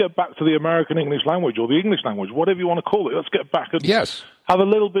 Yeah. Let's get back to the American English language or the English language, whatever you want to call it. Let's get back and have a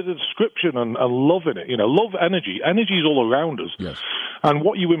little bit of description and love in it. You know, love energy. Energy is all around us. Yes. And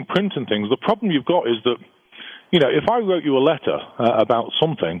what you imprint in things, the problem you've got is that, you know, if I wrote you a letter about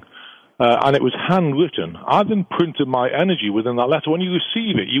something, and it was handwritten, I've imprinted my energy within that letter. When you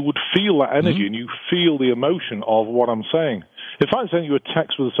receive it, you would feel that energy and you feel the emotion of what I'm saying. If I send you a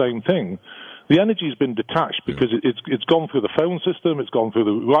text with the same thing, the energy's been detached because it's gone through the phone system, it's gone through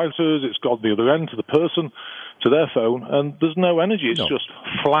the routers, it's gone the other end to the person, to their phone, and there's no energy. It's just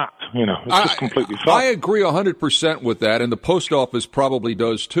flat, you know. It's just completely flat. I agree 100% with that, and the post office probably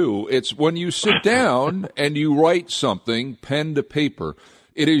does too. It's when you sit down and you write something, pen to paper,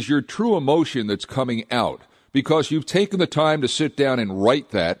 it is your true emotion that's coming out because you've taken the time to sit down and write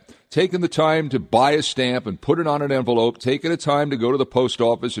that, taken the time to buy a stamp and put it on an envelope, taken the time to go to the post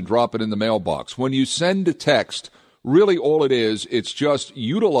office and drop it in the mailbox. When you send a text, really all it is, it's just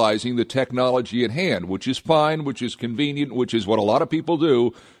utilizing the technology at hand, which is fine, which is convenient, which is what a lot of people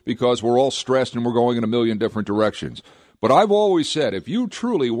do because we're all stressed and we're going in a million different directions. But I've always said, if you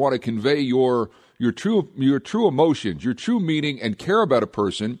truly want to convey your true emotions, your true meaning, and care about a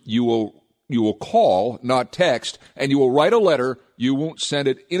person, you will call, not text, and you will write a letter. You won't send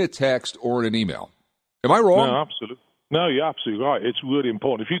it in a text or in an email. Am I wrong? No, absolutely. No, you're absolutely right. It's really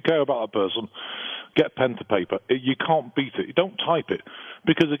important. If you care about a person, get pen to paper. You can't beat it. You don't type it.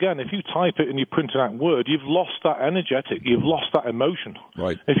 Because, again, if you type it and you print it out in Word, you've lost that energetic. You've lost that emotion.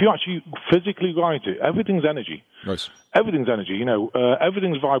 Right. If you actually physically write it, everything's energy. Nice. Everything's energy. You know,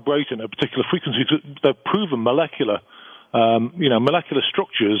 everything's vibrating at a particular frequency. They've proven molecular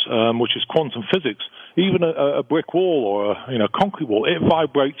structures, which is quantum physics. Even a brick wall or a concrete wall, it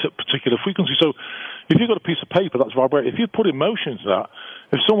vibrates at particular frequency. So if you've got a piece of paper that's vibrating, if you put emotion into that,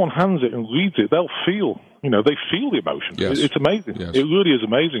 if someone hands it and reads it, they'll feel, they feel the emotion. Yes. It's amazing. Yes. It really is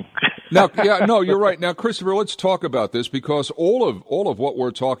amazing. Now, you're right. Now, Christopher, let's talk about this because all of what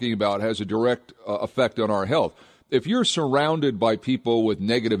we're talking about has a direct effect on our health. If you're surrounded by people with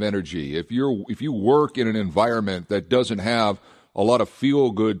negative energy, if you work in an environment that doesn't have a lot of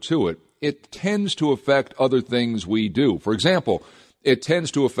feel good to it, it tends to affect other things we do. For example, it tends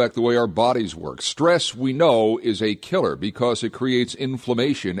to affect the way our bodies work. Stress, we know, is a killer because it creates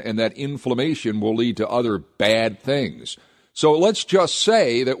inflammation, and that inflammation will lead to other bad things. So let's just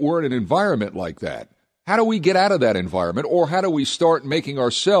say that we're in an environment like that. How do we get out of that environment, or how do we start making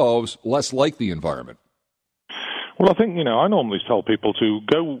ourselves less like the environment? Well, I think, I normally tell people to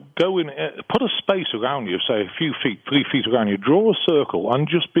go in, put a space around you, say a few feet, 3 feet around you, draw a circle and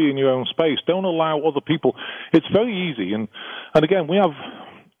just be in your own space. Don't allow other people. It's very easy. And again, we have,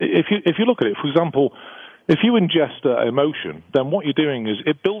 if you look at it, for example, if you ingest emotion, then what you're doing is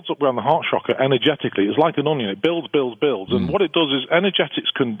it builds up around the heart chakra energetically. It's like an onion. It builds. And what it does is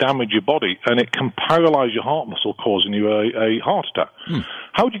energetics can damage your body and it can paralyze your heart muscle, causing you a heart attack.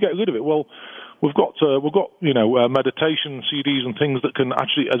 How do you get rid of it? Well, We've got meditation CDs and things that can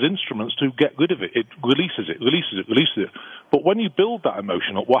actually, as instruments, to get rid of it. It releases it. But when you build that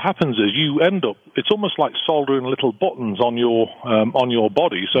emotion up, what happens is you end up, it's almost like soldering little buttons on your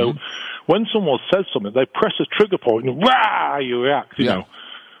body. So when someone says something, they press a trigger point and rah, you react, you know.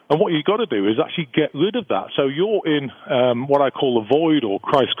 And what you've got to do is actually get rid of that. So you're in what I call the void or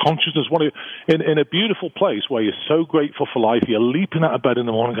Christ consciousness, in a beautiful place where you're so grateful for life. You're leaping out of bed in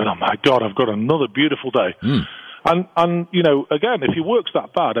the morning going, oh, my God, I've got another beautiful day. And again, if your work's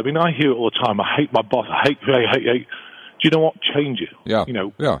that bad, I mean, I hear it all the time. I hate my boss. I hate. Do you know what? Change it.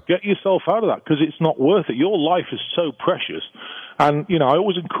 Get yourself out of that because it's not worth it. Your life is so precious. And, I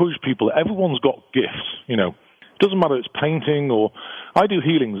always encourage people, everyone's got gifts, Doesn't matter if it's painting or I do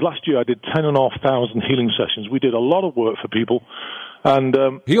healings. Last year I did 10,500 healing sessions. We did a lot of work for people. And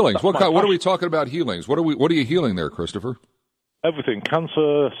healings. What are we talking about? Healings. What are you healing there, Christopher? Everything: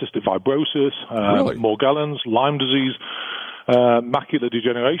 cancer, cystic fibrosis, Morgellons, Lyme disease, macular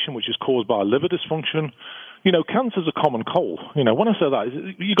degeneration, which is caused by liver dysfunction. Cancer's a common cold. When I say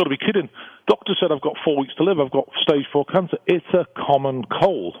that, you've got to be kidding. Doctor said I've got 4 weeks to live. I've got stage 4 cancer. It's a common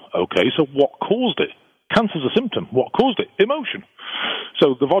cold. Okay, so what caused it? Cancer's a symptom. What caused it? Emotion.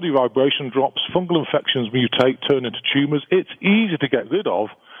 So the body vibration drops, fungal infections mutate, turn into tumours. It's easy to get rid of.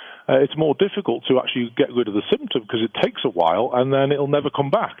 It's more difficult to actually get rid of the symptom because it takes a while and then it'll never come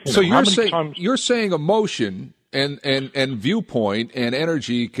back. So you're saying emotion and viewpoint and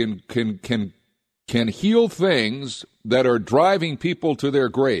energy can heal things that are driving people to their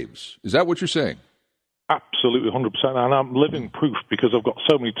graves. Is that what you're saying? Absolutely, 100%. And I'm living proof because I've got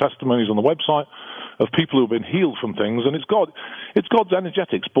so many testimonies on the website of people who have been healed from things, and it's God's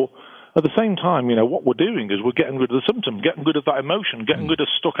energetics. But at the same time, what we're doing is we're getting rid of the symptom, getting rid of that emotion, getting rid of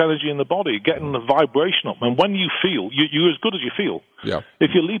stuck energy in the body, getting the vibration up. And when you feel, you're as good as you feel. Yeah.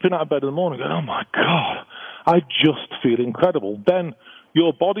 If you're leaping out of bed in the morning going, oh, my God, I just feel incredible, then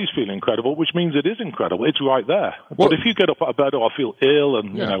your body's feeling incredible, which means it is incredible. It's right there. Well, but if you get up out of bed, I feel ill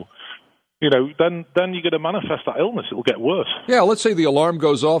and, then you're going to manifest that illness. It'll get worse. Yeah, let's say the alarm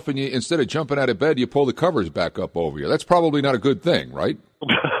goes off and you, instead of jumping out of bed, you pull the covers back up over you. That's probably not a good thing, right?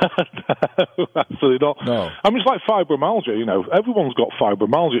 No, absolutely not. No. I mean, it's like fibromyalgia, Everyone's got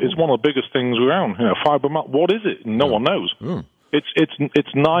fibromyalgia. It's one of the biggest things around, fibromyalgia. What is it? No one knows.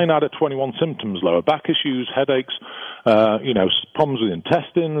 It's 9 out of 21 symptoms: lower back issues, headaches, problems with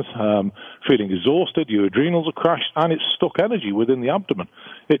intestines, feeling exhausted, your adrenals are crashed, and it's stuck energy within the abdomen.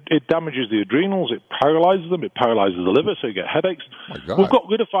 It damages the adrenals, it paralyzes them, it paralyzes the liver, so you get headaches. We've got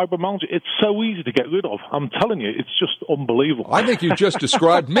rid of fibromyalgia. It's so easy to get rid of. I'm telling you, it's just unbelievable. I think you just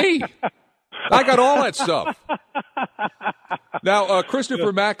described me. I got all that stuff. Now,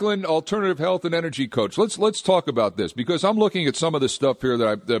 Christopher Macklin, alternative health and energy coach. Let's talk about this because I'm looking at some of the stuff here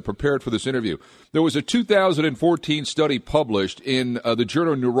that I prepared for this interview. There was a 2014 study published in the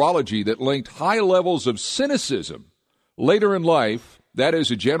journal Neurology that linked high levels of cynicism later in life, that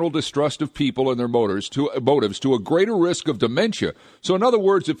is, a general distrust of people and their motives, to a greater risk of dementia. So, in other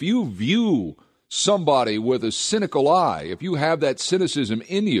words, if you view somebody with a cynical eye, if you have that cynicism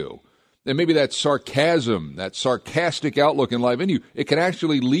in you, and maybe that sarcasm, that sarcastic outlook in life in you, it can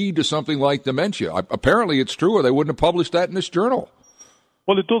actually lead to something like dementia. Apparently it's true, or they wouldn't have published that in this journal.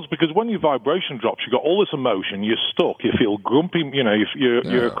 Well, it does, because when your vibration drops, you've got all this emotion, you're stuck, you feel grumpy,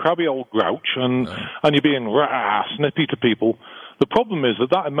 you're a crabby old grouch, and you're being snippy to people. The problem is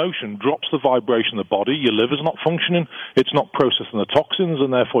that emotion drops the vibration of the body. Your liver's not functioning. It's not processing the toxins,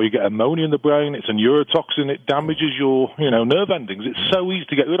 and therefore you get ammonia in the brain. It's a neurotoxin. It damages your, nerve endings. It's so easy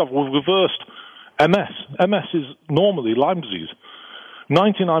to get rid of. We've reversed MS. MS is normally Lyme disease.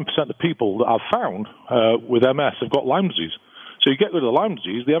 99% of people that I've found with MS have got Lyme disease. So you get rid of the Lyme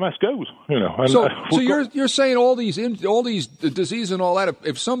disease, the MS goes. So you're saying all these diseases and all that.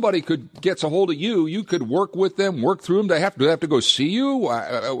 If somebody gets a hold of you, you could work with them, work through them. Do they have to go see you?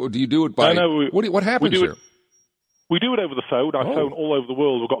 Do you do it by? What happens here? We do it over the phone. I phone all over the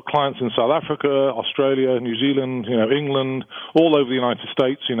world. We've got clients in South Africa, Australia, New Zealand, England, all over the United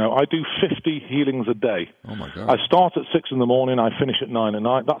States. I do 50 healings a day. Oh my God! I start at 6 in the morning. I finish at 9 at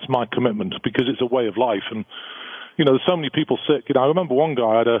night. That's my commitment because it's a way of life. And there's so many people sick. I remember one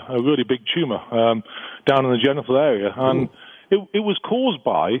guy had a really big tumor down in the genital area, and it was caused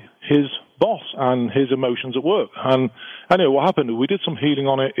by his boss and his emotions at work. And anyway, what happened? We did some healing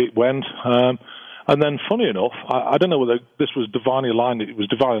on it. It went. And then, funny enough, I don't know whether this was divinely aligned. It was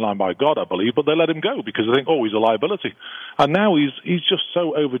divinely aligned by God, I believe, but they let him go because they think, he's a liability. And now he's just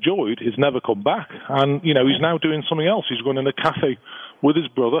so overjoyed, he's never come back. And, he's now doing something else. He's running a cafe with his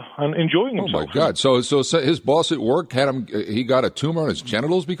brother and enjoying himself. Oh, my God. So his boss at work he got a tumor on his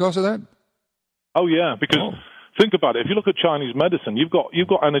genitals because of that? Oh, yeah, because... Think about it. If you look at Chinese medicine, you've got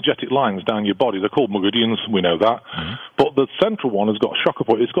energetic lines down your body. They're called meridians. We know that. Mm-hmm. But the central one has got chakra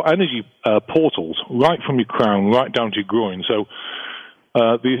point. It's got energy portals right from your crown right down to your groin. So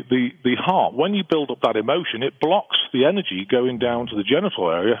the heart, when you build up that emotion, it blocks the energy going down to the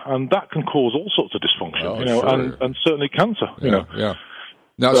genital area, and that can cause all sorts of dysfunction. Sure. and certainly cancer. Yeah.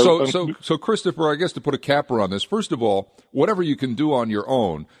 Now, so Christopher, I guess to put a capper on this, first of all, whatever you can do on your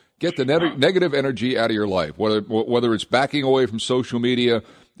own. Get the negative energy out of your life, whether it's backing away from social media,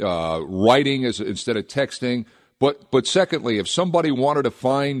 writing instead of texting. But secondly, if somebody wanted to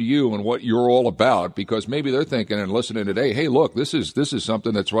find you and what you're all about, because maybe they're thinking and listening today, hey, look, this is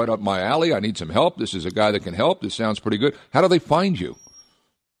something that's right up my alley. I need some help. This is a guy that can help. This sounds pretty good. How do they find you?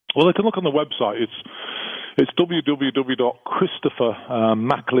 Well, they can look on the website. It's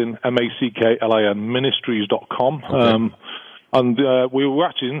www.ChristopherMacklin, MACKLIN, ministries.com. Okay. And we were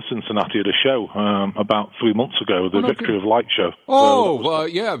actually in Cincinnati at a show about 3 months ago, the Victory of Light show.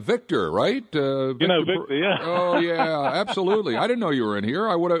 Yeah, Victor, right? Victor, yeah. Oh, yeah, absolutely. I didn't know you were in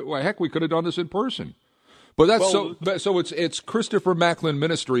here. We could have done this in person. But so it's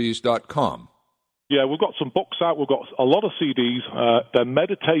ChristopherMacklinMinistries.com. Yeah, we've got some books out. We've got a lot of CDs. They're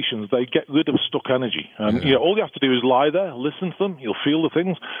meditations. They get rid of stuck energy. And all you have to do is lie there, listen to them. You'll feel the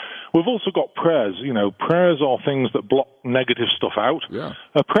things. We've also got prayers. Prayers are things that block negative stuff out. Yeah.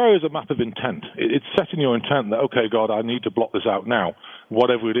 A prayer is a matter of intent. It's setting your intent that, okay, God, I need to block this out now,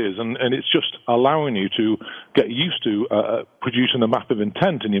 whatever it is. And it's just allowing you to get used to producing a map of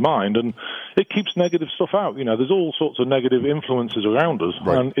intent in your mind. And it keeps negative stuff out. There's all sorts of negative influences around us.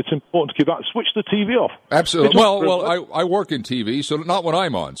 Right. And it's important to keep that. Switch the TV off. Absolutely. Well, I work in TV, so not when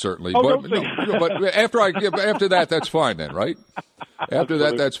I'm on, certainly. But after that, that's fine then, right? After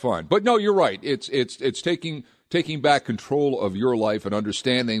that, that's fine. But no, you're right. It's taking back control of your life and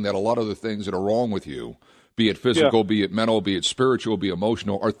understanding that a lot of the things that are wrong with you, be it physical, be it mental, be it spiritual, be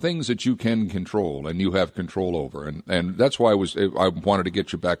emotional, are things that you can control and you have control over. And that's why I wanted to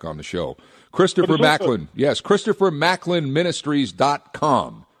get you back on the show. Christopher Macklin. Yes,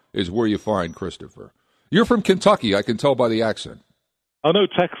 ChristopherMacklinMinistries.com is where you find Christopher. You're from Kentucky, I can tell by the accent. I know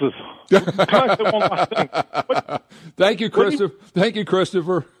Texas. Can I say one last thing? Thank you, Christopher. Thank you,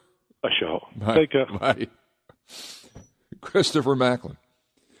 Christopher. Sure. Bye. Take care. Bye. Christopher Macklin.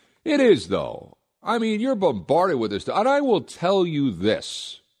 It is, though. I mean, you're bombarded with this. And I will tell you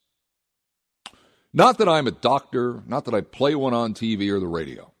this. Not that I'm a doctor, not that I play one on TV or the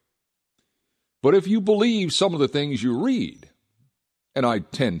radio. But if you believe some of the things you read, and I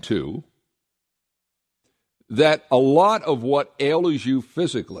tend to, that a lot of what ails you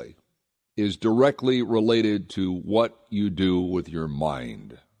physically is directly related to what you do with your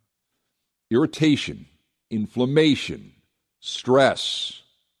mind. Irritation, inflammation, stress,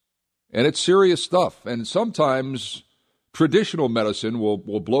 and it's serious stuff. And sometimes traditional medicine will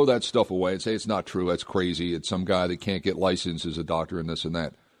blow that stuff away and say it's not true, that's crazy, it's some guy that can't get licensed as a doctor and this and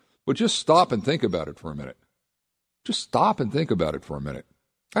that. But just stop and think about it for a minute. Just stop and think about it for a minute.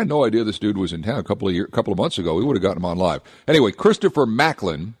 I had no idea this dude was in town a couple of months ago. We would have gotten him on live. Anyway, Christopher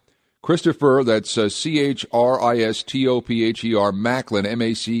Macklin. Christopher, that's ChristopherMacklin, Macklin,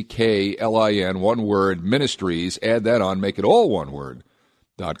 MACKLIN, one word, Ministries. Add that on, make it all one word,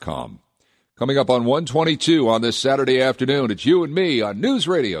 .com. Coming up on 122 on this Saturday afternoon, it's you and me on News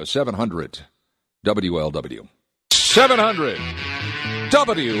Radio 700 WLW. 700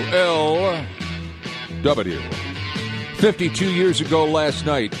 WLW. 52 years ago last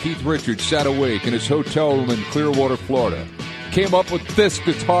night, Keith Richards sat awake in his hotel room in Clearwater, Florida. Came up with this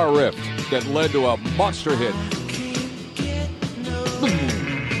guitar riff that led to a monster hit.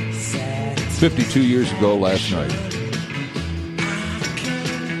 52 years ago last night.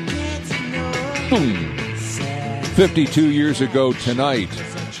 52 years ago tonight,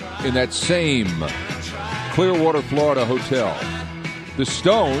 in that same Clearwater, Florida hotel, the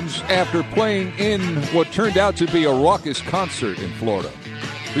Stones, after playing in what turned out to be a raucous concert in Florida,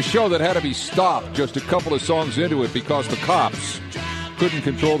 the show that had to be stopped just a couple of songs into it because the cops couldn't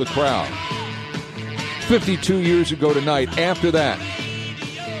control the crowd. 52 years ago tonight, after that,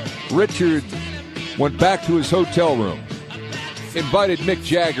 Richard went back to his hotel room, invited Mick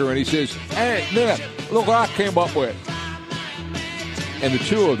Jagger, and he says, "Hey, Mick, look what I came up with." And the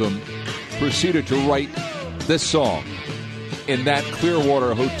two of them proceeded to write this song in that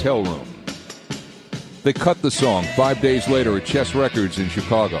Clearwater hotel room. They cut the song 5 days later at Chess Records in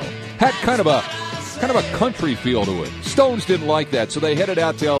Chicago. Had kind of a country feel to it. Stones didn't like that, so they headed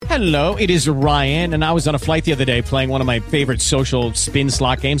out to Hello, it is Ryan, and I was on a flight the other day playing one of my favorite social spin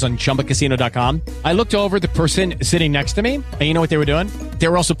slot games on ChumbaCasino.com. I looked over at the person sitting next to me, and you know what they were doing? They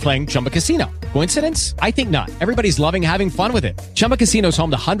were also playing Chumba Casino. Coincidence? I think not. Everybody's loving having fun with it. Chumba Casino is home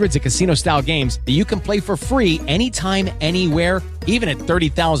to hundreds of casino-style games that you can play for free anytime, anywhere, even at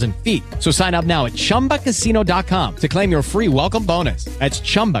 30,000 feet. So sign up now at ChumbaCasino.com to claim your free welcome bonus. That's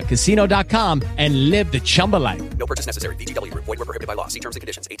ChumbaCasino.com and live the Chumba life. No purchase necessary. VGW Group. Void where prohibited by law. See terms and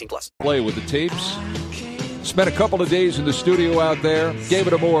conditions. 18+. play with the tapes. Spent a couple of days in the studio out there. Gave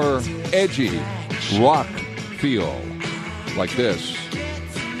it a more edgy rock feel like this.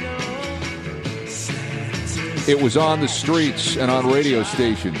 It was on the streets and on radio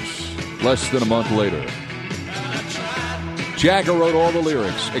stations less than a month later. Jagger wrote all the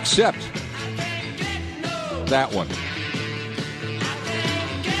lyrics except that one.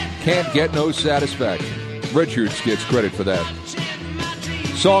 Can't Get No Satisfaction. Richards gets credit for that.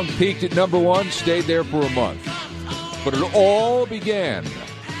 Song peaked at number one, stayed there for a month. But it all began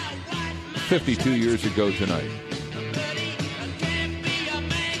 52 years ago tonight.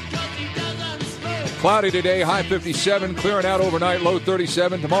 Cloudy today, high 57, clearing out overnight, low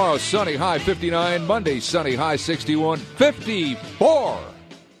 37. Tomorrow, sunny, high 59. Monday, sunny, high 61. 54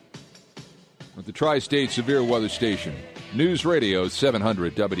 at the Tri-State Severe Weather Station. News Radio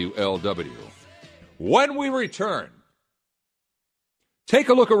 700 WLW. When we return, take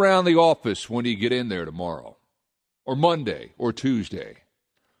a look around the office when you get in there tomorrow, or Monday, or Tuesday.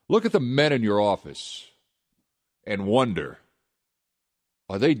 Look at the men in your office and wonder,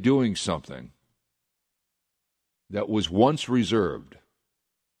 are they doing something that was once reserved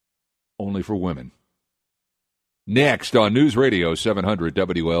only for women? Next on News Radio 700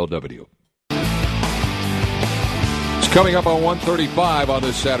 WLW. It's coming up on 1:35 on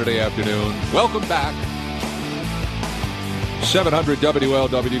this Saturday afternoon. Welcome back. 700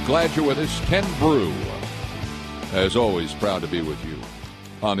 WLW. Glad you're with us. Ken Brew, as always, proud to be with you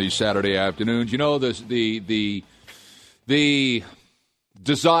on these Saturday afternoons. You know, the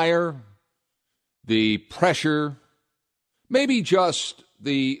desire, the pressure, maybe just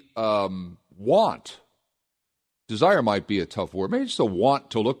the want. Desire might be a tough word. Maybe just a want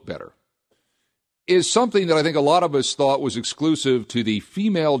to look better is something that I think a lot of us thought was exclusive to the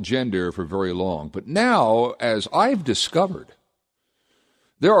female gender for very long. But now, as I've discovered,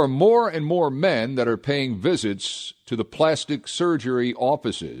 there are more and more men that are paying visits to the plastic surgery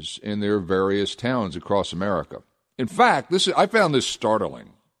offices in their various towns across America. In fact, I found this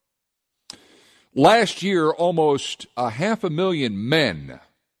startling. Last year, almost 500,000 men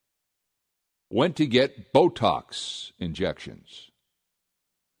went to get Botox injections.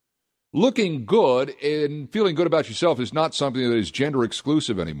 Looking good and feeling good about yourself is not something that is gender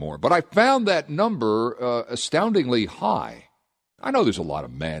exclusive anymore. But I found that number astoundingly high. I know there's a lot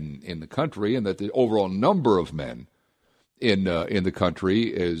of men in the country, and that the overall number of men in the country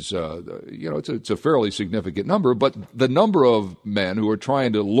is, it's a fairly significant number. But the number of men who are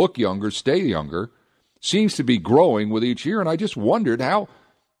trying to look younger, stay younger, seems to be growing with each year. And I just wondered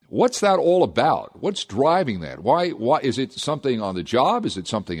what's that all about? What's driving that? Why is it something on the job? Is it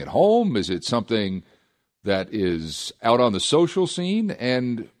something at home? Is it something that is out on the social scene?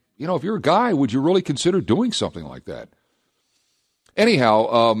 And, if you're a guy, would you really consider doing something like that?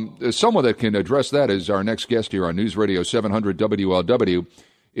 Anyhow, someone that can address that is our next guest here on News Radio 700 WLW.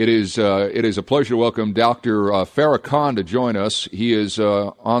 It is a pleasure to welcome Dr. Farah Khan to join us. He is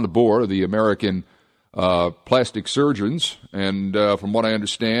on the board of the American Plastic Surgeons, and from what I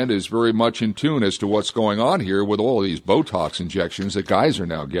understand, is very much in tune as to what's going on here with all of these Botox injections that guys are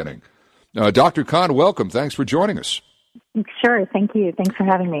now getting. Dr. Khan, welcome. Thanks for joining us. Sure. Thank you. Thanks for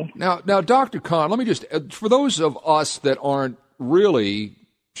having me. Now, Dr. Khan, let me just, for those of us that aren't really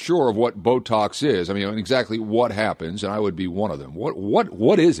sure of what Botox is, I mean, exactly what happens, and I would be one of them.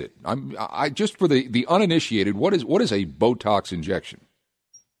 What is it? I just for the uninitiated, what is a Botox injection?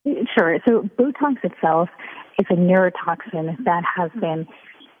 Sure. So Botox itself is a neurotoxin that has been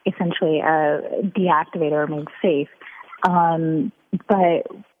essentially deactivated or made safe, but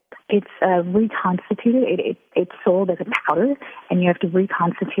it's reconstituted. It's sold as a powder, and you have to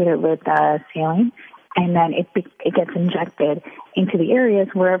reconstitute it with saline, and then it gets injected into the areas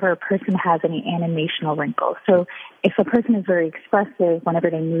wherever a person has any animation or wrinkles. So if a person is very expressive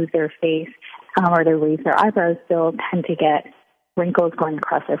whenever they move their face, or they raise their eyebrows, they'll tend to get wrinkles going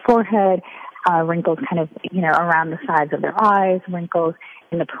across their forehead, wrinkles kind of, around the sides of their eyes, wrinkles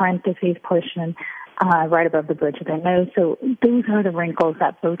in the parentheses portion, right above the bridge of their nose. So those are the wrinkles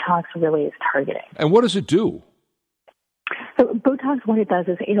that Botox really is targeting. And what does it do? So Botox, what it does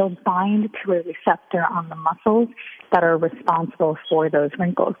is it'll bind to a receptor on the muscles that are responsible for those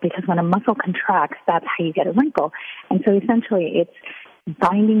wrinkles. Because when a muscle contracts, that's how you get a wrinkle. And so essentially it's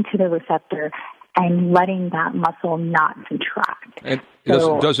binding to the receptor and letting that muscle not contract. And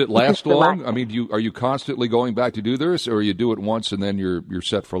does it last long? I mean, are you constantly going back to do this, or you do it once and then you're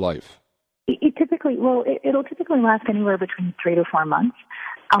set for life? It'll typically last anywhere between 3 to 4 months.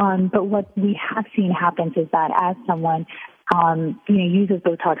 But what we have seen happens is that as someone uses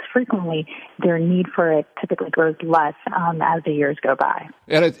Botox frequently, their need for it typically grows less as the years go by.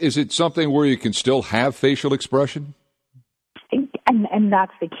 And is it something where you can still have facial expression? And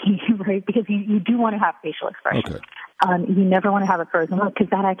that's the key, right? Because you do want to have facial expression. Okay. You never want to have a frozen look because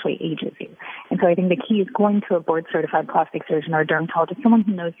that actually ages you. And so I think the key is going to a board-certified plastic surgeon or a dermatologist, someone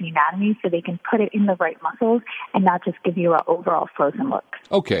who knows the anatomy, so they can put it in the right muscles and not just give you an overall frozen look.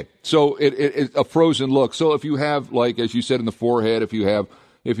 Okay, so it's a frozen look. So if you have, like as you said, in the forehead, if you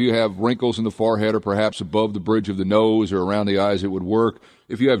have wrinkles in the forehead or perhaps above the bridge of the nose or around the eyes, it would work.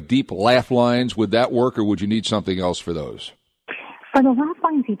 If you have deep laugh lines, would that work, or would you need something else for those? For the laugh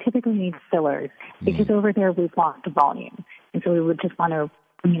lines, you typically need fillers because over there we've lost the volume. And so we would just want to,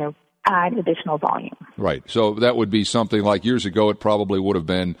 add additional volume. Right. So that would be something like years ago it probably would have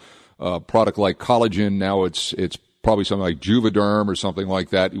been a product like collagen. Now it's probably something like Juvederm or something like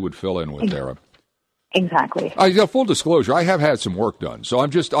that you would fill in with there. Exactly. Full disclosure, I have had some work done. So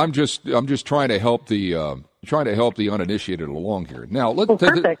I'm just trying to help the uninitiated along here. Now,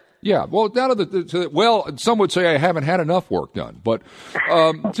 perfect. Some would say I haven't had enough work done. But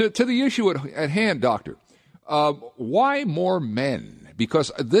to the issue at hand, Doctor, why more men?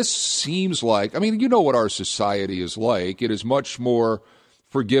 Because this seems like, you know what our society is like. It is much more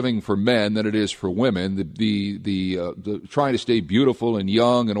forgiving for men than it is for women. The trying to stay beautiful and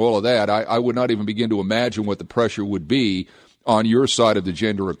young and all of that, I would not even begin to imagine what the pressure would be on your side of the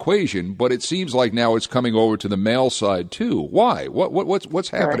gender equation, but it seems like now it's coming over to the male side too. Why? What's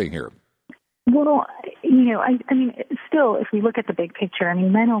happening here? Well, still, if we look at the big picture,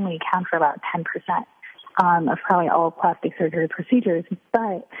 men only account for about 10% of probably all plastic surgery procedures.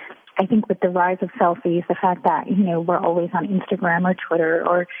 But I think with the rise of selfies, the fact that, we're always on Instagram or Twitter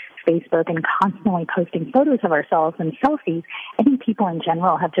or Facebook and constantly posting photos of ourselves and selfies, I think people in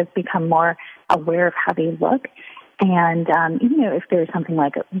general have just become more aware of how they look. And, if there's something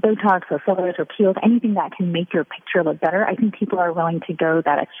like Botox or fillers or peels, anything that can make your picture look better, I think people are willing to go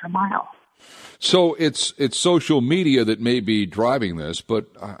that extra mile. So it's social media that may be driving this,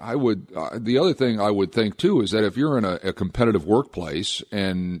 but the other thing I would think too is that if you're in a competitive workplace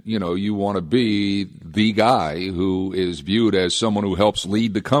and you want to be the guy who is viewed as someone who helps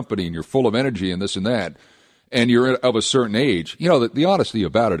lead the company and you're full of energy and this and that, and you're of a certain age, the honesty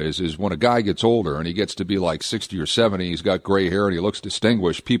about it is when a guy gets older and he gets to be like 60 or 70, he's got gray hair and he looks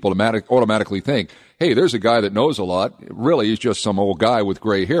distinguished, people automatically think, hey, there's a guy that knows a lot. Really, he's just some old guy with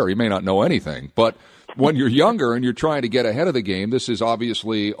gray hair. He may not know anything. But when you're younger and you're trying to get ahead of the game, this is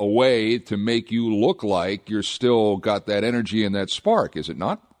obviously a way to make you look like you're still got that energy and that spark, is it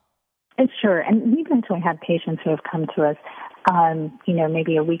not? It's sure. And we've actually had patients who have come to us,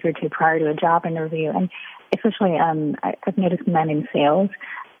 maybe a week or two prior to a job interview. And especially, I've noticed men in sales,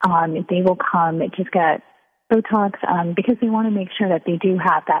 they will come just get Botox because they want to make sure that they do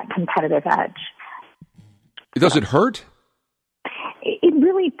have that competitive edge. Does it hurt? It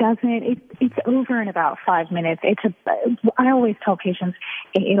really doesn't. It's over in about 5 minutes. I always tell patients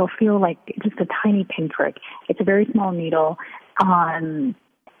it'll feel like just a tiny pinprick. It's a very small needle, and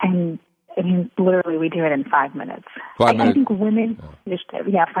literally we do it in 5 minutes. 5 minutes. I think women,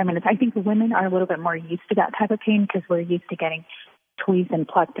 5 minutes. I think women are a little bit more used to that type of pain because we're used to getting tweezed and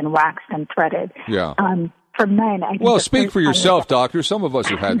plucked and waxed and threaded. Yeah. For men, I think. Well, speak for yourself, doctor. Some of us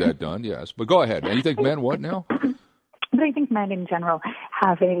have had that done, yes. But go ahead. And you think men what now? But I think men in general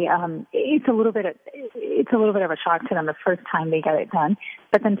have it's a little bit of a shock to them the first time they get it done,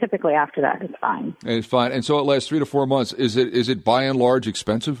 but then typically after that it's fine. And it's fine. And so it lasts 3 to 4 months. Is it by and large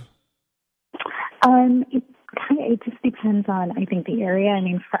expensive? It just depends on, I think, the area.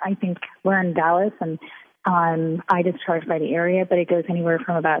 I think we're in Dallas, and I just charge by the area, but it goes anywhere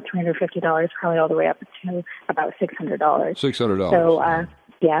from about $350 probably all the way up to about $600. $600. So,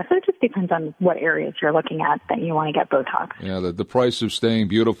 so it just depends on what areas you're looking at that you want to get Botox. Yeah, the price of staying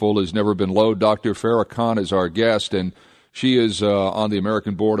beautiful has never been low. Dr. Farah Khan is our guest, and She is on the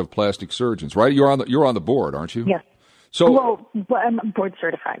American Board of Plastic Surgeons, right? You're on the board, aren't you? Yes. So I'm board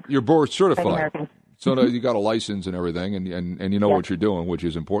certified. You're board certified. American. So now you got a license and everything, and you know what you're doing, which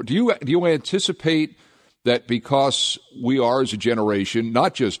is important. Do you anticipate that because we are as a generation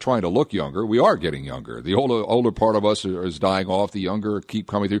not just trying to look younger, we are getting younger. The older part of us is dying off. The younger keep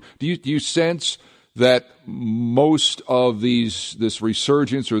coming through. Do you sense that most of this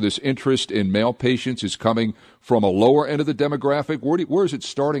resurgence or this interest in male patients is coming from a lower end of the demographic? Where is it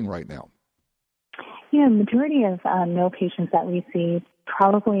starting right now? Yeah, majority of male patients that we see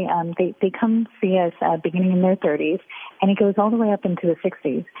probably they come see us beginning in their 30s, and it goes all the way up into the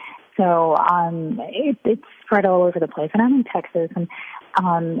 60s. So it's spread all over the place. And I'm in Texas, and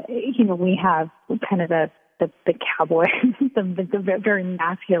we have kind of the cowboy, the very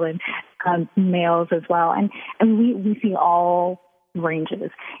masculine males as well, and we see all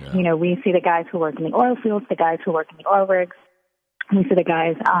ranges. Yeah. We see the guys who work in the oil fields, the guys who work in the oil rigs. We see the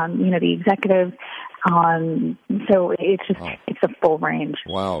guys, the executives. So it's just it's a full range.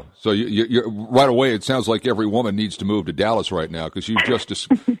 Wow. So you right away, it sounds like every woman needs to move to Dallas right now because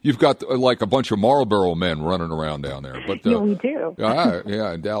you've got like a bunch of Marlboro men running around down there. But yeah, we do.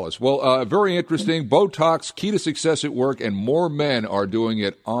 Yeah, in Dallas. Well, very interesting. Botox, key to success at work, and more men are doing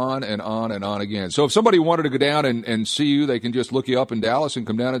it on and on and on again. So if somebody wanted to go down and see you, they can just look you up in Dallas and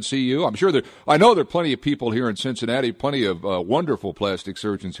come down and see you. I'm sure I know there are plenty of people here in Cincinnati, plenty of wonderful plastic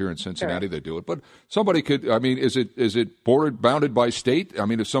surgeons here in Cincinnati that do it, but somebody could. I mean, is it bounded by state? I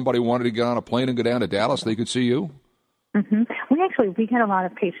mean, if somebody wanted to get on a plane and go down to Dallas, they could see you. Mm-hmm. We get a lot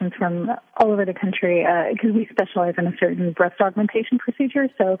of patients from all over the country because we specialize in a certain breast augmentation procedure.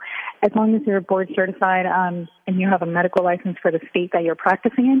 So, as long as you're board certified and you have a medical license for the state that you're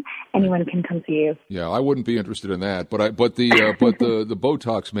practicing in, anyone can come see you. Yeah, I wouldn't be interested in that, but the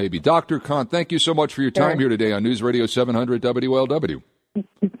Botox maybe. Dr. Kant, thank you so much for your time here today on News Radio 700 WLW.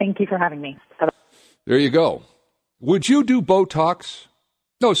 Thank you for having me. Bye-bye. There you go. Would you do Botox?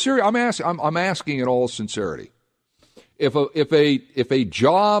 No, seriously, I'm asking in all sincerity. If a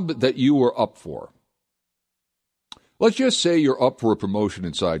job that you were up for, let's just say you're up for a promotion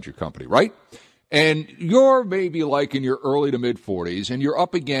inside your company, right? And you're maybe like in your early to mid 40s, and you're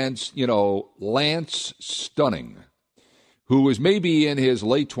up against, Lance Stunning, who is maybe in his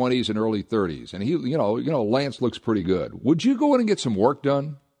late 20s and early 30s, and he, Lance looks pretty good. Would you go in and get some work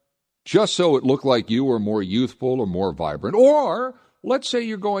done? Just so it looked like you were more youthful or more vibrant. Or let's say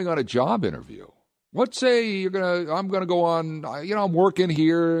you're going on a job interview. Let's say I'm going to go on, I'm working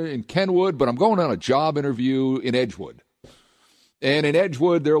here in Kenwood, but I'm going on a job interview in Edgewood. And in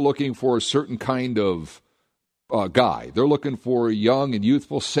Edgewood, they're looking for a certain kind of guy. They're looking for a young and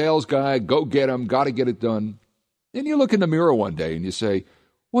youthful sales guy. Go get him. Got to get it done. And you look in the mirror one day and you say,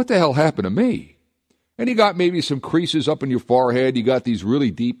 what the hell happened to me? And you got maybe some creases up in your forehead. You got these really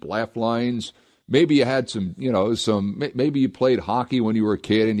deep laugh lines. Maybe you had maybe you played hockey when you were a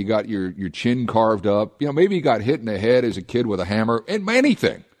kid and you got your chin carved up. Maybe you got hit in the head as a kid with a hammer. And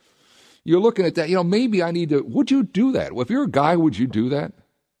anything. You're looking at that, maybe I need to, would you do that? If you're a guy, would you do that?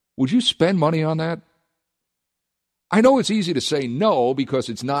 Would you spend money on that? I know it's easy to say no because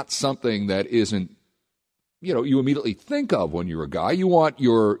it's not something that isn't, you immediately think of when you're a guy. You want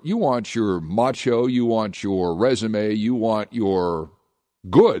your macho, you want your resume, you want your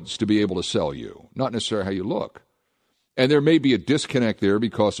goods to be able to sell you, not necessarily how you look. And there may be a disconnect there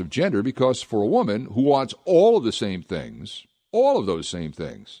because of gender, because for a woman who wants all of the same things, all of those same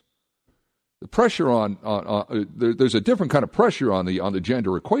things, the pressure there's a different kind of pressure on the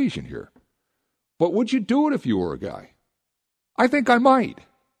gender equation here. But would you do it if you were a guy? I think I might.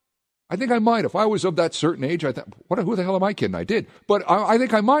 If I was of that certain age, I thought, who the hell am I kidding? I did. But I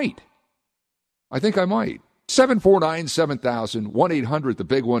think I might. 749-7000, 1-800, the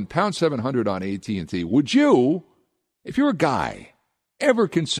big one, pound 700 on AT&T. Would you, if you're a guy, ever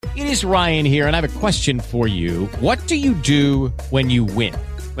consider... It is Ryan here, and I have a question for you. What do you do when you win?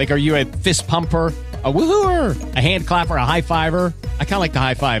 Like, are you a fist pumper, a woohooer, a hand clapper, a high fiver? I kind of like the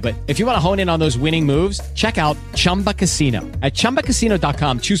high five, but if you want to hone in on those winning moves, check out Chumba Casino. At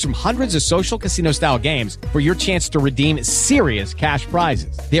ChumbaCasino.com, choose from hundreds of social casino-style games for your chance to redeem serious cash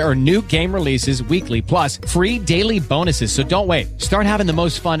prizes. There are new game releases weekly, plus free daily bonuses, so don't wait. Start having the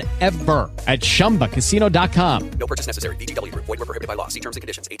most fun ever at ChumbaCasino.com. No purchase necessary. VGW. Void where prohibited by law. See terms and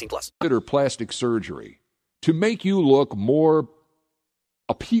conditions. 18+. Consider plastic surgery to make you look more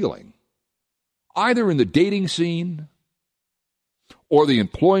appealing, either in the dating scene or the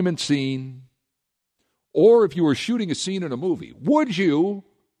employment scene, or if you were shooting a scene in a movie. Would you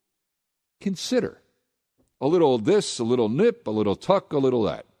consider a little this, a little nip, a little tuck, a little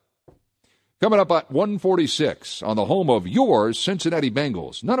that? Coming up at 1:46 on the home of your Cincinnati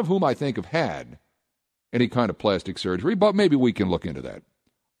Bengals, none of whom I think have had any kind of plastic surgery, but maybe we can look into that.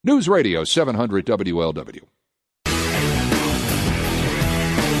 News Radio 700 WLW.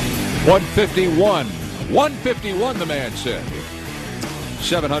 151. 151, the man said.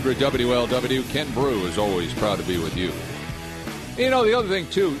 700 WLW. Ken Brew is always proud to be with you. You know, the other thing,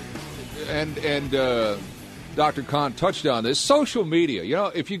 too, and Dr. Khan touched on this, social media. You know,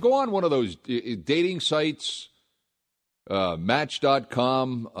 if you go on one of those dating sites,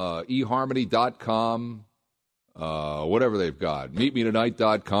 Match.com, eHarmony.com, whatever they've got,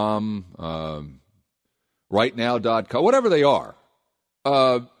 MeetMeTonight.com, RightNow.com, whatever they are,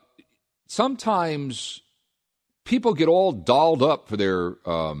 sometimes people get all dolled up for their,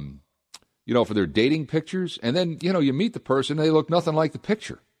 for their dating pictures, and then, you meet the person, and they look nothing like the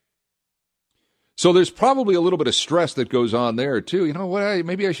picture. So there's probably a little bit of stress that goes on there, too. You know what,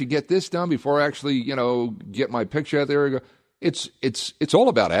 maybe I should get this done before I actually, get my picture out there. It's all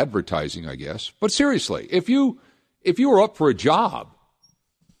about advertising, I guess. But seriously, if you were up for a job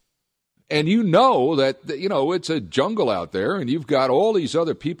and you know that, it's a jungle out there and you've got all these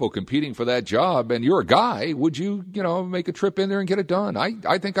other people competing for that job and you're a guy, would you, make a trip in there and get it done?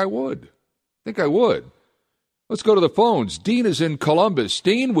 I think I would. Let's go to the phones. Dean is in Columbus.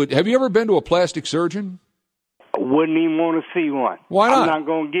 Dean, have you ever been to a plastic surgeon? I wouldn't even want to see one. Why not? I'm not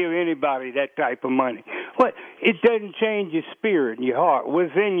going to give anybody that type of money. But it doesn't change your spirit and your heart.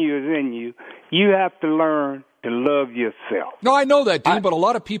 What's in you is in you. You have to learn to love yourself. No, I know that, Dean, but a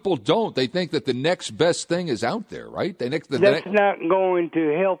lot of people don't. They think that the next best thing is out there, right? That's not going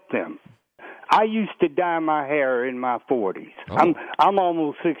to help them. I used to dye my hair in my 40s. Oh. I'm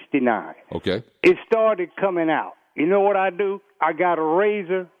almost 69. Okay. It started coming out. You know what I do? I got a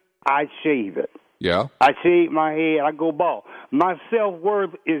razor. I shave it. Yeah. I shave my head. I go bald. My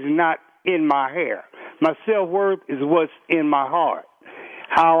self-worth is not in my hair. My self-worth is what's in my heart.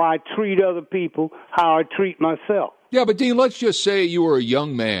 How I treat other people, how I treat myself. Yeah, but Dean, let's just say you were a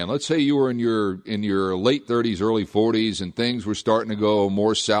young man. Let's say you were in your late 30s, early 40s, and things were starting to go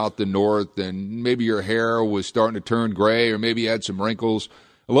more south than north, and maybe your hair was starting to turn gray, or maybe you had some wrinkles.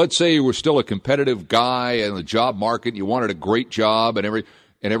 Let's say you were still a competitive guy in the job market. You wanted a great job and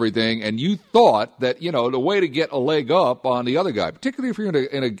everything, and you thought that the way to get a leg up on the other guy, particularly if you're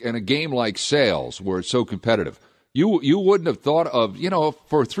in a game like sales where it's so competitive. You wouldn't have thought of,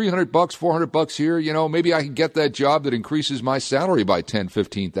 for $300, $400 here, maybe I can get that job that increases my salary by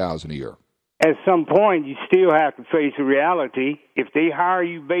 $10,000, $15,000 a year. At some point, you still have to face the reality. If they hire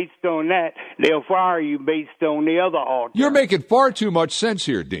you based on that, they'll fire you based on the other alternative. You're making far too much sense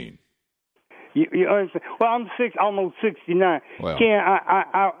here, Dean. You understand? Well, I'm almost 69. Well. Ken,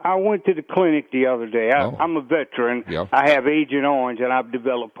 I went to the clinic the other day. I'm a veteran. Yeah. I have Agent Orange, and I've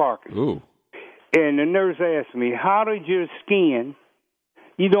developed Parkinson's. Ooh. And the nurse asked me, how did your skin,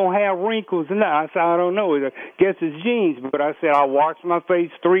 you don't have wrinkles? No, I said, I don't know. I guess it's genes. But I said, I wash my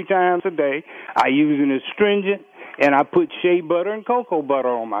face 3 times a day. I use an astringent, and I put shea butter and cocoa butter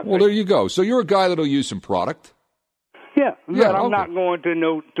on my face. Well, there you go. So you're a guy that'll use some product. Yeah, but I'm okay. not going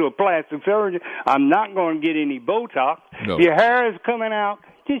to a plastic surgeon. I'm not going to get any Botox. No. Your hair is coming out.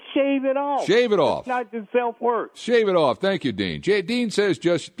 Just shave it off. Shave it off. It's not just self-worth. Shave it off. Thank you, Dean. Dean says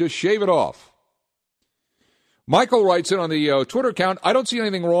just shave it off. Michael writes in on the Twitter account, I don't see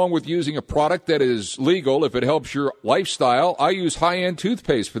anything wrong with using a product that is legal if it helps your lifestyle. I use high-end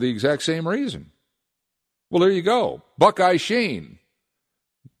toothpaste for the exact same reason. Well, there you go. Buckeye Shane.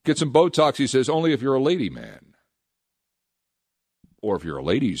 Get some Botox, he says, only if you're a lady man. Or if you're a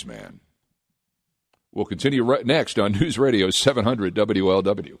ladies' man. We'll continue right next on News Radio 700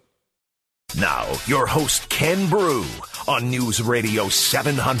 WLW. Now, your host, Ken Brew, on News Radio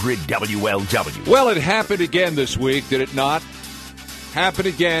 700 WLW. Well, it happened again this week, did it not? Happened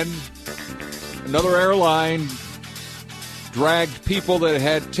again. Another airline dragged people that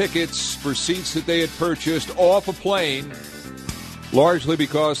had tickets for seats that they had purchased off a plane, largely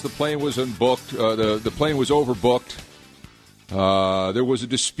because the plane was unbooked. The plane was overbooked. There was a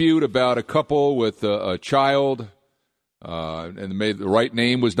dispute about a couple with a child. And the right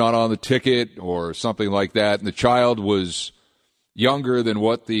name was not on the ticket or something like that. And the child was younger than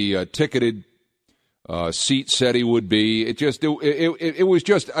what the ticketed seat said he would be. It was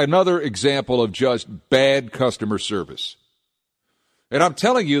just another example of just bad customer service. And I'm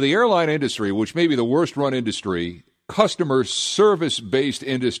telling you, the airline industry, which may be the worst run industry, customer service-based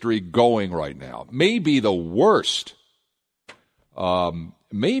industry going right now, may be the worst.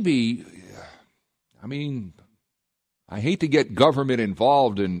 I hate to get government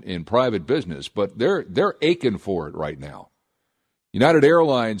involved in private business, but they're aching for it right now. United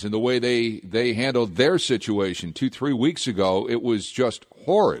Airlines and the way they handled their situation 2-3 weeks ago, it was just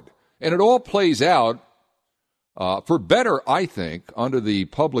horrid. And it all plays out, for better, I think, under the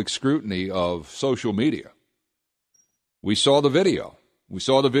public scrutiny of social media. We saw the video. We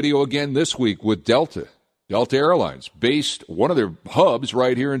saw the video again this week with Delta Airlines, based one of their hubs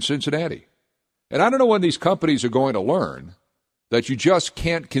right here in Cincinnati. And I don't know when these companies are going to learn that you just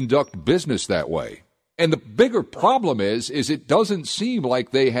can't conduct business that way. And the bigger problem is it doesn't seem like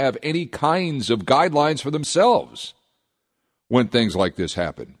they have any kinds of guidelines for themselves when things like this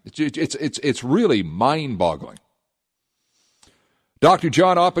happen. It's really mind-boggling. Dr.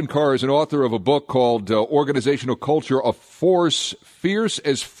 John Oppenkar is an author of a book called Organizational Culture of Force, Fierce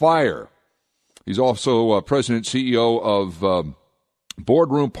as Fire. He's also president and CEO of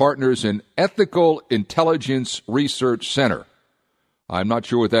Boardroom Partners and Ethical Intelligence Research Center. I'm not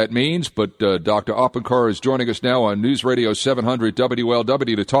sure what that means, but Dr. Oppenkar is joining us now on News Radio 700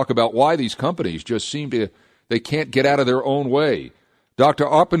 WLW to talk about why these companies just they can't get out of their own way. Dr.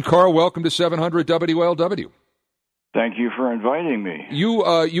 Oppenkar, welcome to 700 WLW. Thank you for inviting me. You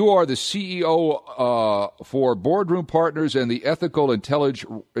are the CEO for Boardroom Partners and the Ethical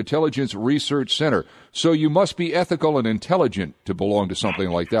Intelligence Research Center. So you must be ethical and intelligent to belong to something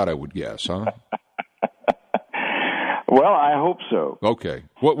like that, I would guess, huh? Well, I hope so. Okay.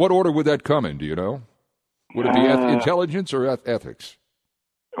 What order would that come in, do you know? Would it be intelligence or ethics?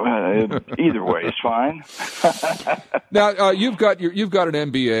 Either way is fine. Now, you've got an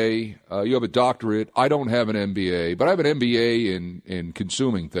MBA. You have a doctorate. I don't have an MBA, but I have an MBA in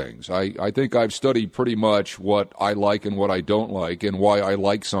consuming things. I think I've studied pretty much what I like and what I don't like, and why I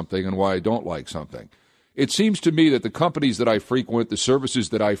like something and why I don't like something. It seems to me that the companies that I frequent, the services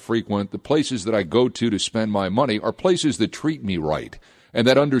that I frequent, the places that I go to spend my money are places that treat me right. And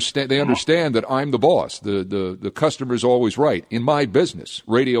that they understand that I'm the boss. The customer is always right. In my business,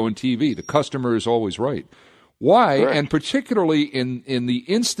 radio and TV, the customer is always right. Why, correct. And particularly in the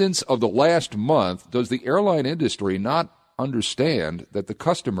instance of the last month, does the airline industry not understand that the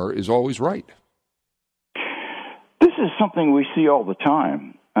customer is always right? This is something we see all the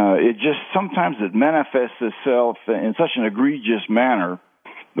time. Sometimes it manifests itself in such an egregious manner,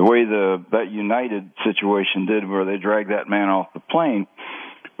 the way that United situation did, where they dragged that man off the plane.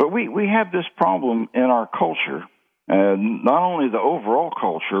 But we have this problem in our culture, not only the overall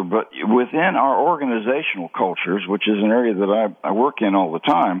culture, but within our organizational cultures, which is an area that I work in all the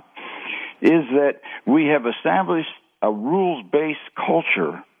time, is that we have established a rules-based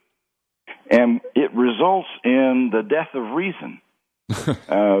culture, and it results in the death of reason.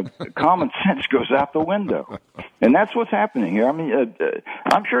 Common sense goes out the window, and that's what's happening here. I mean,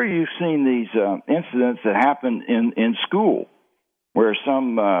 I'm sure you've seen these incidents that happen in school, where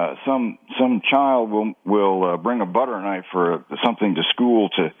some child will bring a butter knife or something to school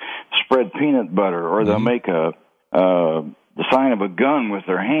to spread peanut butter, or they'll make the sign of a gun with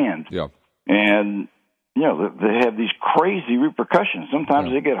their hand. Yeah, and they have these crazy repercussions.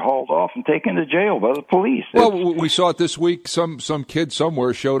 Sometimes they get hauled off and taken to jail by the police. Well, we saw it this week. Some kid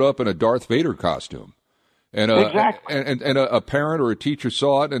somewhere showed up in a Darth Vader costume. And exactly. And a parent or a teacher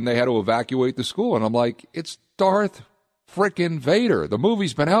saw it, and they had to evacuate the school. And I'm like, it's Darth frickin' Vader. The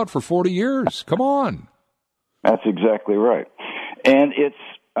movie's been out for 40 years. Come on. That's exactly right. And it's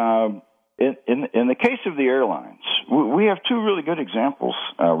in the case of the airlines, we have two really good examples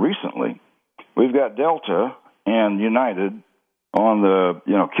recently. We've got Delta and United on the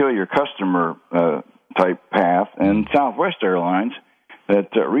kill your customer type path, and Southwest Airlines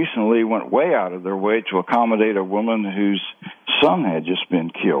that recently went way out of their way to accommodate a woman whose son had just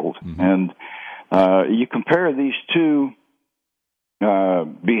been killed. And you compare these two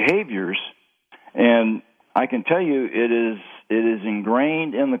behaviors, and I can tell you it is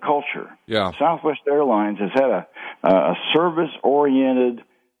ingrained in the culture. Yeah. Southwest Airlines has had a service-oriented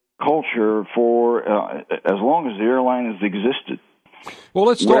culture for as long as the airline has existed. Well,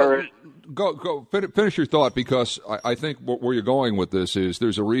 let's start. Go finish your thought, because I think where you're going with this is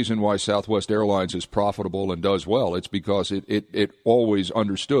there's a reason why Southwest Airlines is profitable and does well. It's because it always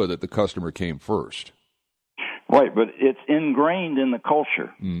understood that the customer came first. Right, but it's ingrained in the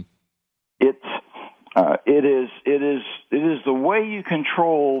culture. It is the way you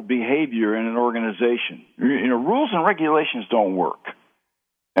control behavior in an organization. Rules and regulations don't work.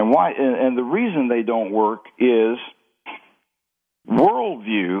 And why? And the reason they don't work is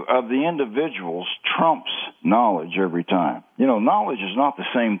worldview of the individuals trumps knowledge every time. Knowledge is not the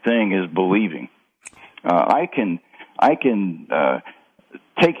same thing as believing. I can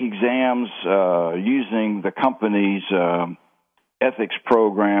take exams using the company's ethics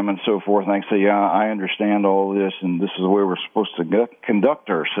program and so forth, and I can say, yeah, I understand all this, and this is the way we're supposed to conduct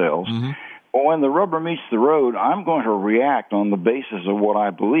ourselves. Mm-hmm. But when the rubber meets the road, I'm going to react on the basis of what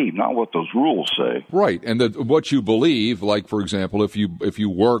I believe, not what those rules say. Right, and what you believe, like, for example, if you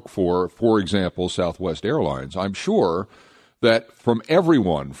work for example, Southwest Airlines, I'm sure that from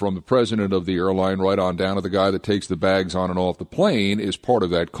everyone, from the president of the airline right on down to the guy that takes the bags on and off the plane, is part of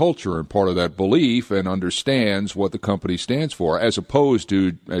that culture and part of that belief and understands what the company stands for, as opposed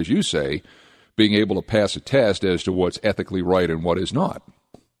to, as you say, being able to pass a test as to what's ethically right and what is not.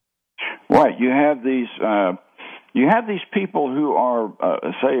 Right. You have these people who are,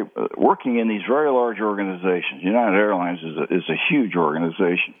 say, working in these very large organizations. United Airlines is a huge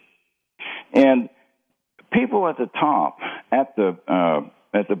organization, and people at the top, at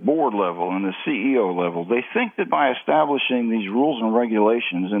the board level and the CEO level, they think that by establishing these rules and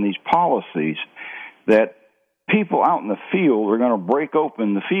regulations and these policies, that people out in the field are going to break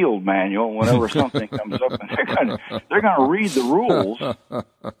open the field manual whenever something comes up, and they're going to read the rules.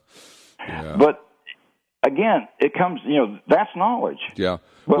 Yeah. But again, it comes, that's knowledge. Yeah.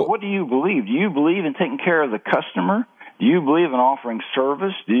 But what do you believe? Do you believe in taking care of the customer? Do you believe in offering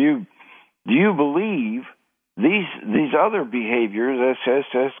service? Do you believe these other behaviors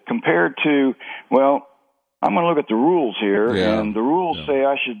as compared to, well, I'm going to look at the rules here, and the rules say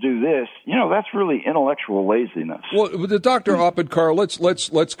I should do this. That's really intellectual laziness. Well, Dr. Oppenkar,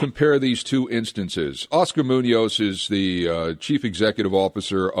 let's compare these two instances. Oscar Munoz is the chief executive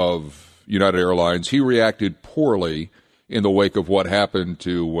officer of United Airlines. He reacted poorly in the wake of what happened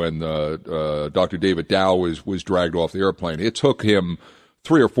to when Dr. David Dow was dragged off the airplane. It took him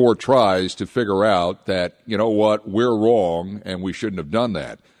 3 or 4 tries to figure out that, you know what, we're wrong and we shouldn't have done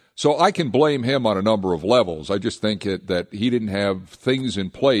that. So I can blame him on a number of levels. I just think that he didn't have things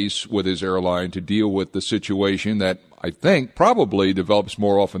in place with his airline to deal with the situation that I think probably develops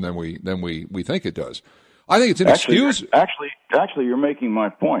more often than we think it does. I think it's an excuse. Actually, you're making my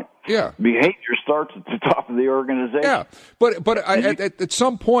point. Yeah, behavior starts at the top of the organization. Yeah, but at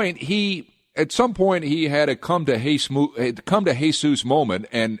some point he had a come to Jesus moment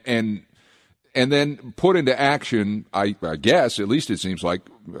and then put into action, I guess, at least it seems like,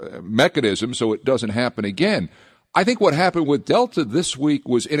 mechanisms so it doesn't happen again. I think what happened with Delta this week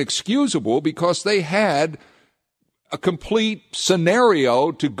was inexcusable because they had a complete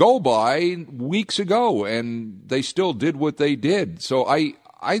scenario to go by weeks ago, and they still did what they did. So I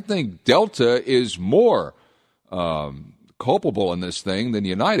think Delta is more culpable in this thing than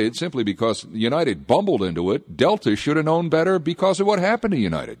United, simply because United bumbled into it. Delta should have known better because of what happened to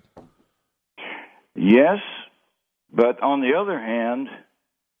United. Yes, but on the other hand,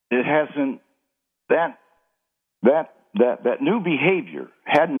 it hasn't that new behavior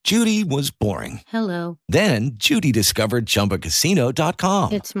hadn't. Judy was boring. Hello. Then Judy discovered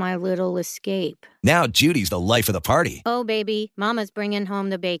ChumbaCasino.com. It's my little escape. Now Judy's the life of the party. Oh, baby, mama's bringing home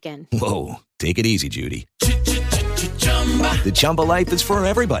the bacon. Whoa, take it easy, Judy. The Chumba life is for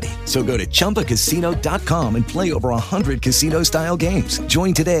everybody. So go to ChumbaCasino.com and play over 100 casino-style games.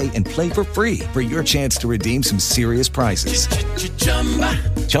 Join today and play for free for your chance to redeem some serious prizes.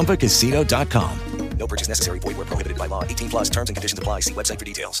 ChumbaCasino.com. No purchase necessary. Void where prohibited by law. 18 plus terms and conditions apply. See website for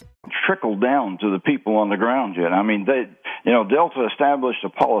details. Trickled down to the people on the ground yet. I mean, Delta established a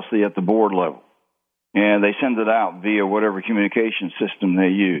policy at the board level, and they send it out via whatever communication system they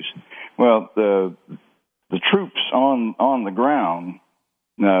use. Well, the troops on the ground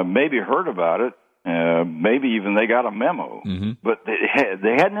maybe heard about it, maybe even they got a memo, but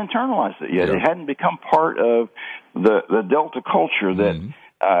they hadn't internalized it yet. Yeah. It hadn't become part of the Delta culture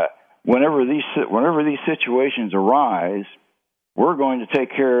that whenever these situations arise, we're going to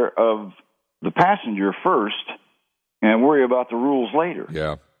take care of the passenger first and worry about the rules later.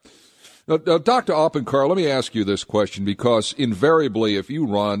 Yeah. Now, Dr. Oppenkar, let me ask you this question, because invariably if you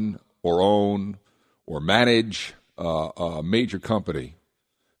run or own or manage a major company,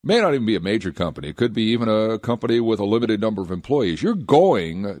 may not even be a major company, it could be even a company with a limited number of employees, you're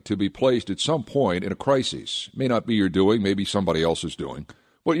going to be placed at some point in a crisis. It may not be your doing, maybe somebody else is doing,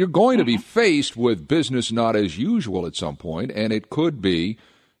 but you're going to be faced with business not as usual at some point, and it could be,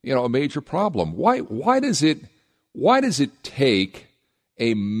 a major problem. Why does it take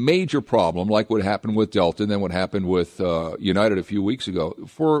a major problem like what happened with Delta and then what happened with United a few weeks ago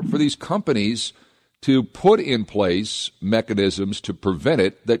for these companies to put in place mechanisms to prevent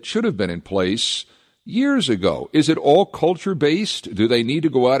it that should have been in place years ago? Is it all culture-based? Do they need to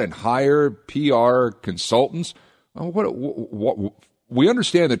go out and hire PR consultants? What we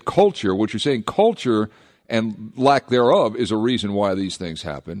understand that culture, what you're saying, culture and lack thereof is a reason why these things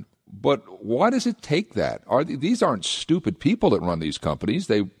happen. But why does it take that? These aren't stupid people that run these companies.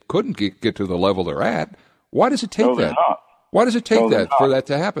 They couldn't get to the level they're at. Why does it take No, they're that? not. Why does it take No, they're that not. for that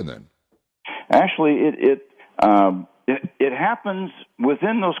to happen then? Actually, it happens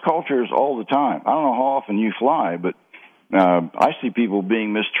within those cultures all the time. I don't know how often you fly, but I see people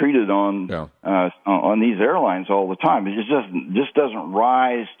being mistreated on these airlines all the time. It just doesn't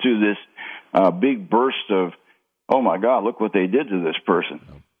rise to this big burst of, oh my God, look what they did to this person.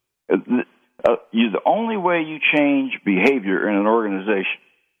 The only way you change behavior in an organization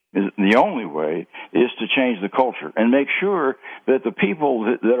the only way is to change the culture and make sure that the people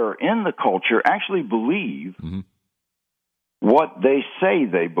that are in the culture actually believe what they say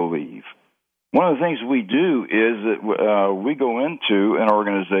they believe. One of the things we do is that we go into an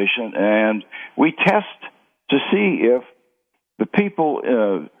organization and we test to see if the people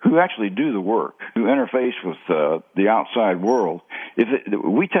who actually do the work, who interface with the outside world,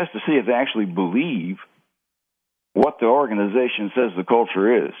 we test to see if they actually believe what the organization says the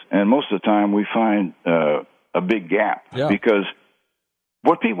culture is. And most of the time we find a big gap because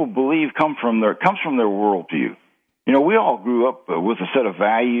what people believe comes from their worldview. You know, we all grew up with a set of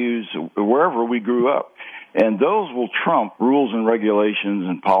values wherever we grew up, and those will trump rules and regulations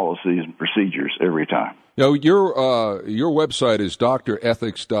and policies and procedures every time. Now, your website is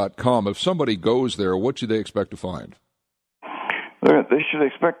drethics.com. If somebody goes there, what should they expect to find? They should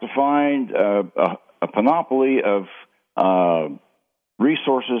expect to find a panoply of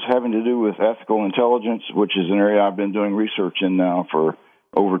resources having to do with ethical intelligence, which is an area I've been doing research in now for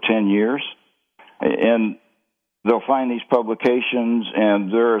over 10 years. And they'll find these publications,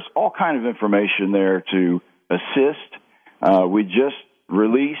 and there's all kind of information there to assist. We just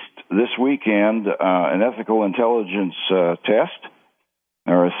released this weekend an ethical intelligence test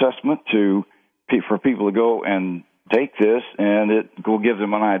or assessment for people to go and take this, and it will give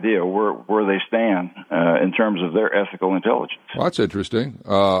them an idea where they stand in terms of their ethical intelligence. Well, that's interesting.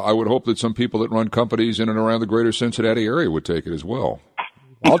 I would hope that some people that run companies in and around the greater Cincinnati area would take it as well.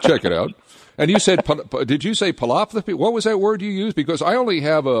 I'll check it out. And you said, did you say palopathy? What was that word you used? Because I only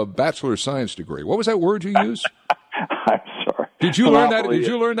have a bachelor of science degree. What was that word you used? I'm sorry. Did you learn that? Did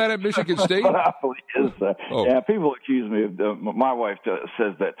you learn that at Michigan State? Monopoly is. Yeah, people accuse me of. My wife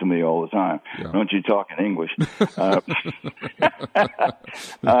says that to me all the time. Yeah. Don't you talk in English?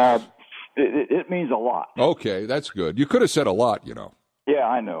 It means a lot. Okay, that's good. You could have said a lot, you know. Yeah,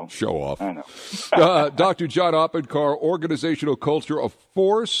 I know. Show off. I know. Dr. John Oppenkar, Organizational Culture of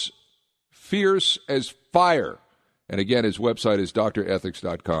Force, Fierce as Fire. And again, his website is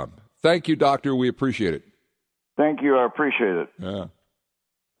drethics.com. Thank you, Doctor. We appreciate it. Thank you. I appreciate it. Yeah.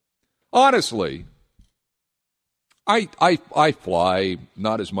 Honestly, I fly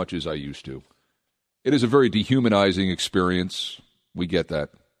not as much as I used to. It is a very dehumanizing experience. We get that.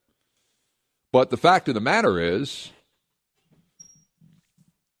 But the fact of the matter is,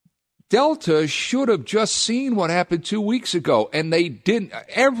 Delta should have just seen what happened 2 weeks ago, and they didn't.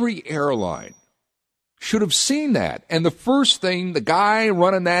 Every airline should have seen that. And the first thing the guy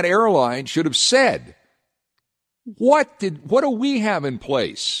running that airline should have said, what do we have in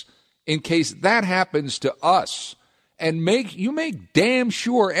place in case that happens to us? And make damn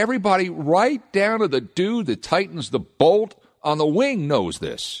sure everybody right down to the dude that tightens the bolt on the wing knows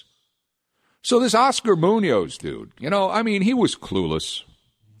this. So this Oscar Munoz dude, he was clueless.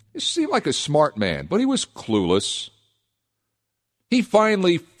 He seemed like a smart man, but he was clueless. He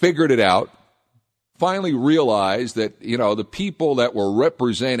finally figured it out, finally realized that, the people that were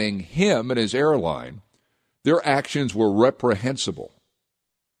representing him and his airline, their actions were reprehensible.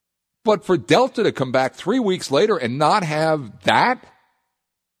 But for Delta to come back 3 weeks later and not have that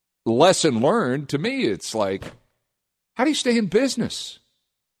lesson learned, to me, it's like, how do you stay in business?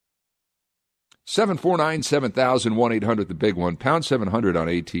 749-7000, 1-800, the big one, pound 700 on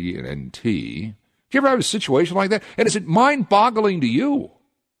AT&T. Do you ever have a situation like that? And is it mind-boggling to you?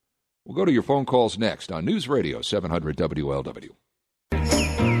 We'll go to your phone calls next on News Radio 700 WLW.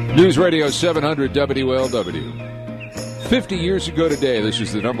 News Radio 700 WLW. 50 years ago today, this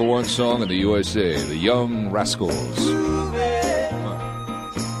is the number one song in the USA, the Young Rascals.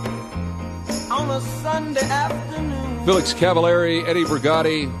 On a Sunday afternoon. Felix Cavallari, Eddie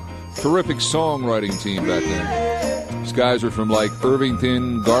Brigatti, terrific songwriting team back then. These guys are from like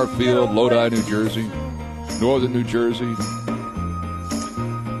Irvington, Garfield, Lodi, New Jersey, northern New Jersey.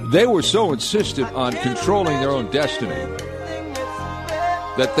 They were so insistent on controlling their own destiny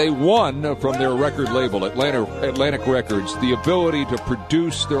that they won from their record label, Atlantic Records, the ability to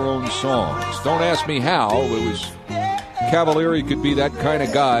produce their own songs. Don't ask me how. It was Cavallari could be that kind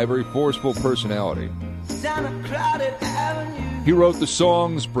of guy, very forceful personality. Down a crowded avenue. He wrote the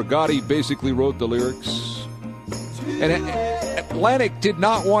songs. Brigatti basically wrote the lyrics. And Atlantic did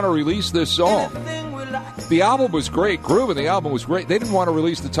not want to release this song. The album was great. Groove in the album was great. They didn't want to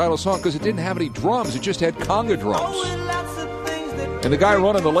release the title song because it didn't have any drums. It just had conga drums. And the guy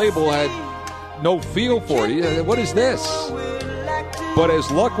running the label had no feel for it. What is this? But as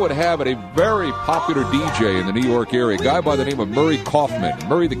luck would have it, a very popular DJ in the New York area, a guy by the name of Murray Kaufman,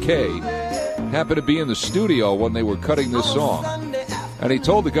 Murray the K, happened to be in the studio when they were cutting this song. And he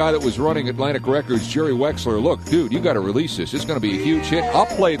told the guy that was running Atlantic Records, Jerry Wexler, look, dude, you got to release this. It's going to be a huge hit. I'll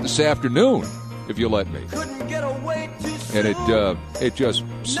play it this afternoon if you let me. And it just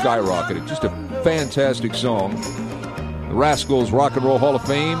skyrocketed. Just a fantastic song. The Rascals Rock and Roll Hall of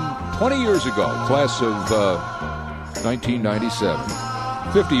Fame, 20 years ago, class of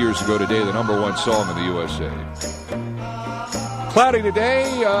 1997. 50 years ago today, the number one song in the USA. Cloudy today.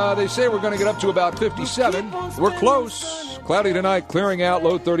 They say we're going to get up to about 57. We're close. Cloudy tonight, clearing out,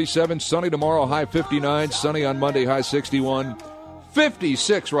 low 37. Sunny tomorrow, high 59. Sunny on Monday, high 61.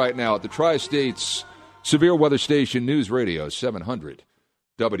 56 right now at the Tri-States Severe Weather Station News Radio 700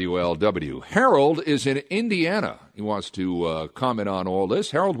 WLW. Harold is in Indiana. He wants to comment on all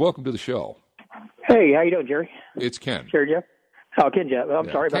this. Harold, welcome to the show. Hey, how you doing, Jerry? It's Ken. Sure, Jeff. Oh, Ken, Jeff.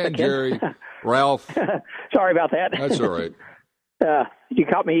 I'm sorry about that, Ken. Jerry, Ralph. Sorry about that. That's all right. You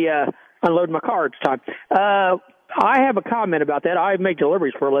caught me unloading my car at the time. I have a comment about that. I make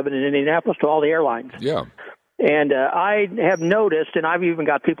deliveries for a living in Indianapolis to all the airlines. Yeah. And I have noticed, and I've even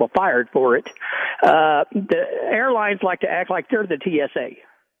got people fired for it, the airlines like to act like they're the TSA.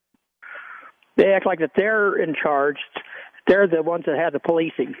 They act like that they're in charge. They're the ones that have the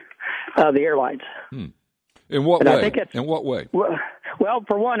policing of the airlines. In what and way? I think In what way? Well,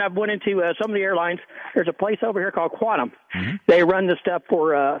 for one, I've went into some of the airlines. There's a place over here called Quantum. Mm-hmm. They run the stuff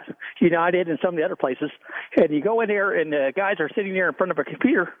for United and some of the other places. And you go in there, and the guys are sitting there in front of a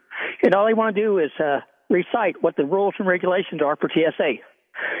computer, and all they want to do is recite what the rules and regulations are for TSA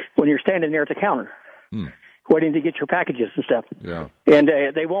when you're standing there at the counter, waiting to get your packages and stuff. Yeah. And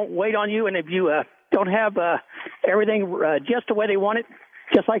they won't wait on you, and if you don't have everything just the way they want it,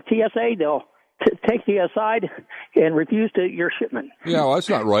 just like TSA, they'll take you aside and refuse to your shipment. Yeah, well, that's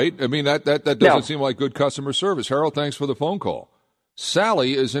not right. I mean, that doesn't seem like good customer service. Harold, thanks for the phone call.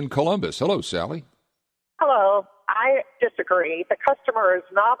 Sally is in Columbus. Hello, Sally. Hello. I disagree. The customer is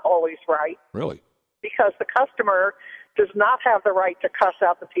not always right. Really? Because the customer does not have the right to cuss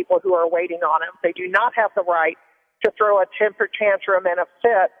out the people who are waiting on him. They do not have the right to throw a temper tantrum and a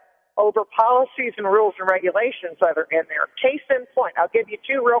fit over policies and rules and regulations that are in there. Case in point, I'll give you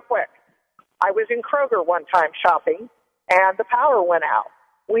two real quick. I was in Kroger one time shopping, and the power went out.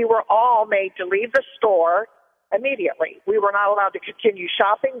 We were all made to leave the store immediately. We were not allowed to continue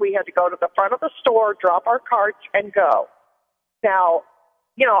shopping. We had to go to the front of the store, drop our carts, and go. Now,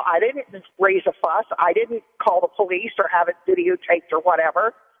 you know, I didn't raise a fuss. I didn't call the police or have it videotaped or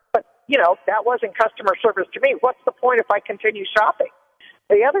whatever. But, you know, that wasn't customer service to me. What's the point if I continue shopping?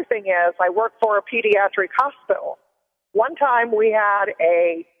 The other thing is I work for a pediatric hospital. One time we had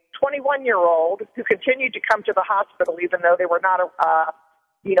a 21-year-old who continued to come to the hospital even though they were not,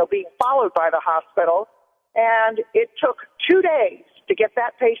 being followed by the hospital. And it took 2 days to get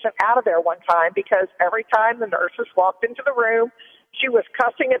that patient out of there one time because every time the nurses walked into the room, she was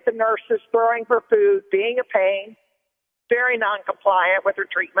cussing at the nurses, throwing her food, being a pain, very non-compliant with her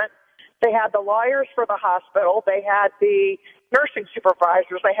treatment. They had the lawyers for the hospital. They had the nursing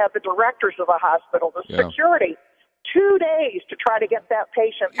supervisors. They had the directors of the hospital, the security. 2 days to try to get that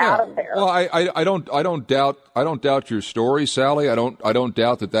patient out of there. Well, I don't doubt your story, Sally. I don't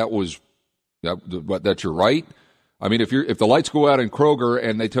doubt that you're right. I mean, if the lights go out in Kroger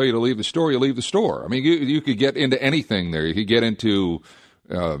and they tell you to leave the store, you leave the store. I mean, you could get into anything there. You could get into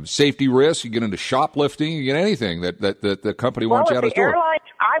safety risks. You get into shoplifting. You get anything that the company wants you out of the store. Airlines,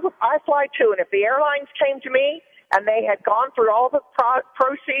 I fly too, and if the airlines came to me and they had gone through all the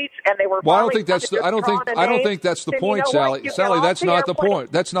proceeds and they were. Well, I don't think that's the point, Sally. Sally, that's not the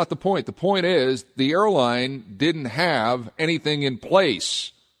point. That's not the point. The point is the airline didn't have anything in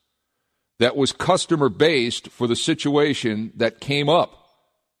place that was customer-based for the situation that came up.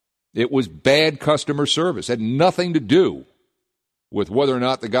 It was bad customer service. It had nothing to do with whether or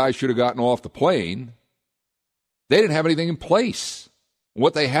not the guy should have gotten off the plane. They didn't have anything in place.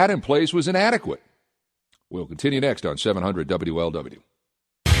 What they had in place was inadequate. We'll continue next on 700 WLW.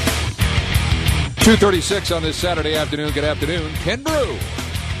 2:36 on this Saturday afternoon. Good afternoon. Ken Brew.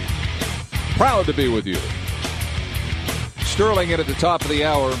 Proud to be with you. Sterling in at the top of the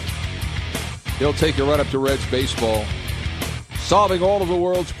hour. He'll take you right up to Reds baseball. Solving all of the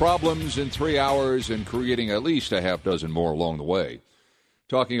world's problems in 3 hours and creating at least a half dozen more along the way.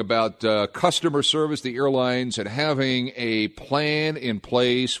 Talking about customer service, the airlines, and having a plan in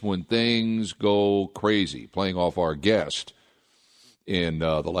place when things go crazy, playing off our guest in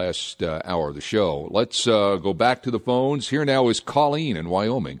the last hour of the show. Let's go back to the phones. Here now is Colleen in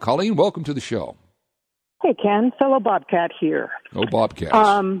Wyoming. Colleen, welcome to the show. Hey, Ken. Fellow Bobcat here. Oh,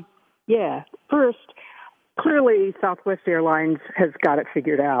 Bobcats. Yeah. First, clearly Southwest Airlines has got it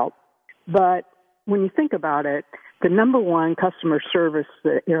figured out. But when you think about it, the number one customer service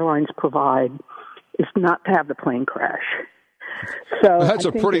that airlines provide is not to have the plane crash. So that's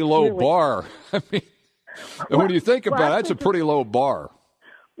a pretty low bar. I mean, when you think about it, that's a pretty low bar.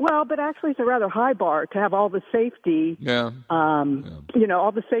 Well, but actually it's a rather high bar to have all the safety, all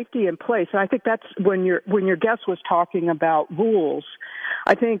the safety in place. And I think that's when your guest was talking about rules.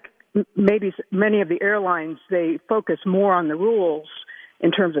 I think maybe many of the airlines, they focus more on the rules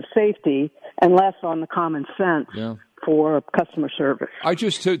in terms of safety and less on the common sense for customer service.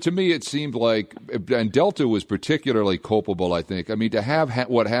 To me, it seemed like, and Delta was particularly culpable, I think. I mean, to have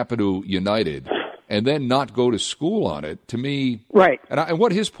what happened to United and then not go to school on it, to me. Right. And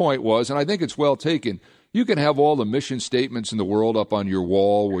what his point was, and I think it's well taken, you can have all the mission statements in the world up on your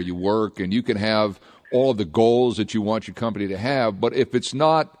wall where you work, and you can have all of the goals that you want your company to have, but if it's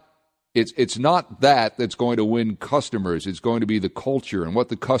not, it's not that's going to win customers. It's going to be the culture and what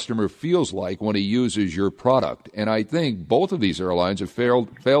the customer feels like when he uses your product. And I think both of these airlines have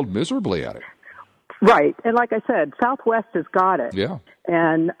failed miserably at it. Right. And like I said, Southwest has got it. Yeah.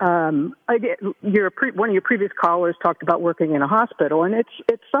 And one of your previous callers talked about working in a hospital, and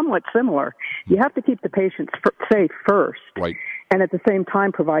it's somewhat similar. You have to keep the patients safe first. Right. And at the same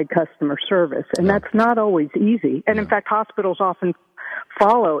time provide customer service. And that's not always easy. And in fact, hospitals often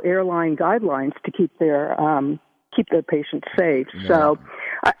follow airline guidelines to keep their patients safe. Yeah. So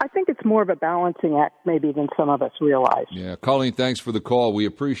I think it's more of a balancing act maybe than some of us realize. Yeah. Colleen, thanks for the call. We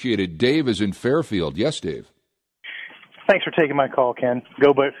appreciate it. Dave is in Fairfield. Yes, Dave. Thanks for taking my call, Ken.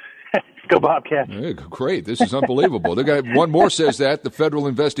 Go Bobcats. Yeah, great. This is unbelievable. One more says that the federal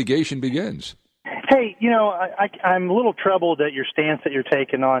investigation begins. Hey, I'm a little troubled at your stance that you're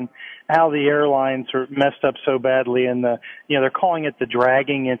taking on how the airlines are messed up so badly, and they're calling it the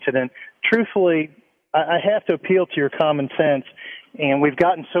dragging incident. Truthfully, I have to appeal to your common sense, and we've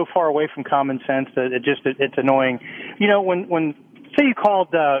gotten so far away from common sense that it's annoying. When say you called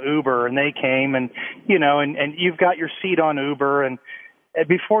Uber and they came, and and you've got your seat on Uber, and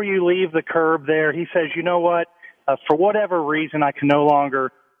before you leave the curb there, he says, you know what, for whatever reason, I can no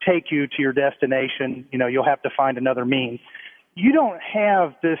longer take you to your destination. You'll have to find another means. You don't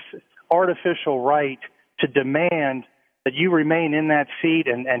have this artificial right to demand that you remain in that seat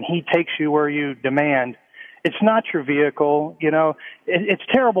and he takes you where you demand. It's not your vehicle. It's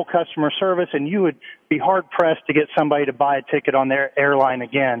terrible customer service, and you would be hard-pressed to get somebody to buy a ticket on their airline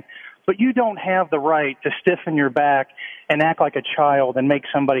again. But you don't have the right to stiffen your back and act like a child and make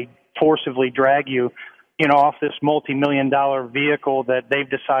somebody forcibly drag you off this multi-million-dollar vehicle that they've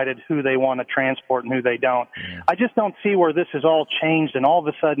decided who they want to transport and who they don't. Yeah. I just don't see where this has all changed, and all of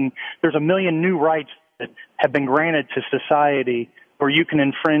a sudden there's a million new rights that have been granted to society where you can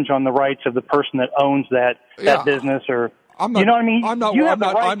infringe on the rights of the person that owns that business or you know what I mean? You have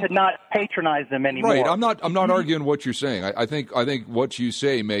the right to not patronize them anymore. Right. I'm not arguing what you're saying. I think what you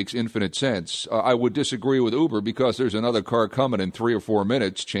say makes infinite sense. I would disagree with Uber because there's another car coming in 3 or 4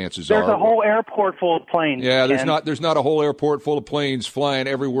 minutes. Chances are there's a whole airport full of planes. Yeah, there's not a whole airport full of planes flying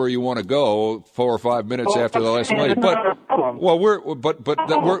everywhere you want to go 4 or 5 minutes after the last plane. But I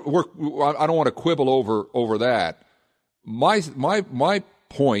don't want to quibble over that. My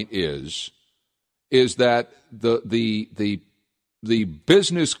point is that the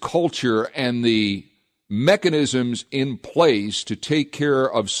business culture and the mechanisms in place to take care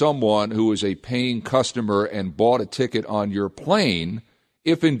of someone who is a paying customer and bought a ticket on your plane,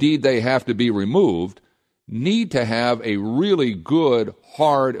 if indeed they have to be removed, need to have a really good,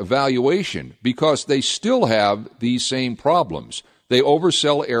 hard evaluation because they still have these same problems. They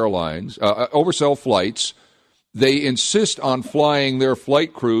oversell oversell flights. They insist on flying their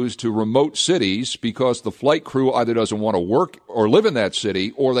flight crews to remote cities because the flight crew either doesn't want to work or live in that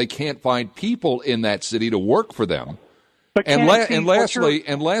city, or they can't find people in that city to work for them. And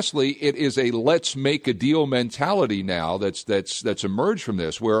lastly, it is a let's make a deal mentality now that's emerged from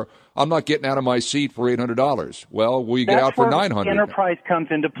this, where I'm not getting out of my seat for $800. Well, we get out for $900. Enterprise comes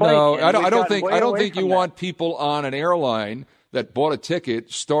into play. No, I don't think you want people on an airline that bought a ticket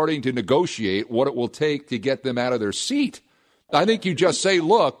starting to negotiate what it will take to get them out of their seat. I think you just say,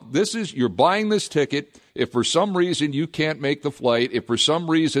 look, you're buying this ticket. If for some reason you can't make the flight, if for some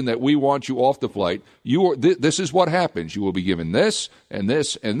reason that we want you off the flight, this is what happens. You will be given this and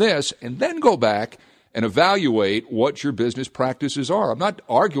this and this, and then go back and evaluate what your business practices are. I'm not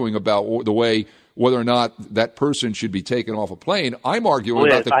arguing about whether or not that person should be taken off a plane. I'm arguing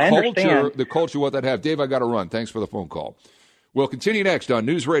about the culture, what that have. Dave, I got to run. Thanks for the phone call. We'll continue next on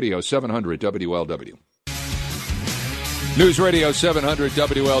News Radio 700 WLW. News Radio 700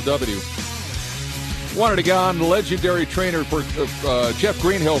 WLW. Wanted to get on legendary trainer for Jeff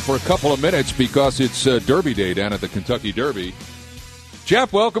Greenhill for a couple of minutes because it's Derby Day down at the Kentucky Derby.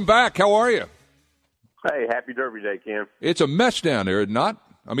 Jeff, welcome back. How are you? Hey, happy Derby Day, Ken. It's a mess down there, not?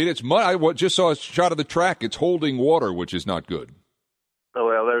 I mean, it's mud. I just saw a shot of the track. It's holding water, which is not good. Oh,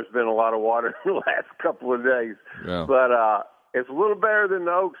 well, there's been a lot of water in the last couple of days. Yeah. But it's a little better than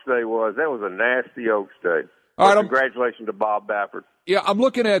the Oaks Day was. That was a nasty Oaks Day. All right, congratulations to Bob Baffert. Yeah, I'm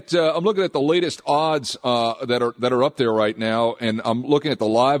looking at the latest odds that are up there right now, and I'm looking at the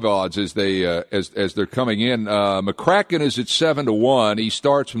live odds as they're coming in. McCracken is at 7-1. He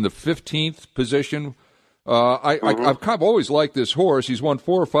starts from the 15th position. I've kind of always liked this horse. He's won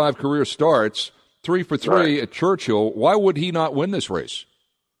 4 or 5 career starts, 3 for 3 at Churchill. Why would he not win this race?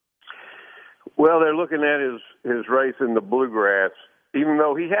 Well, they're looking at his race in the Bluegrass. Even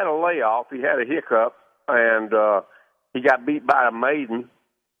though he had a layoff, he had a hiccup, and he got beat by a maiden.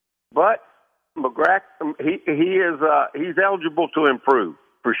 But McCracken, he's eligible to improve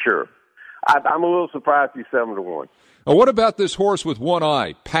for sure. I'm a little surprised he's 7-1. What about this horse with one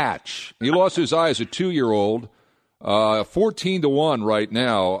eye, Patch? He lost his eye as a 2-year-old, 14-1 right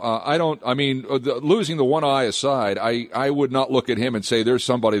now. Losing the one eye aside, I would not look at him and say there's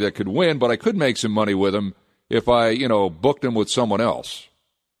somebody that could win, but I could make some money with him if I, booked him with someone else.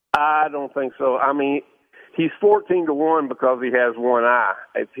 I don't think so. I mean, he's 14-1 because he has one eye.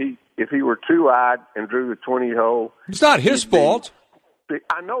 If he were 2-eyed and drew the 20 hole, it's not his fault.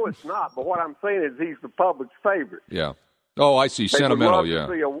 I know it's not, but what I'm saying is he's the public's favorite. Yeah. Oh, I see. Sentimental, yeah.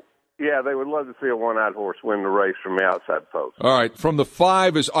 They would love to see a one-eyed horse win the race from the outside post. All right. From the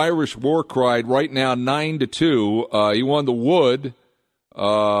 5 is Irish War Cry, right now 9-2. He won the Wood,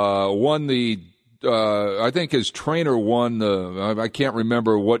 won the I think his trainer won I can't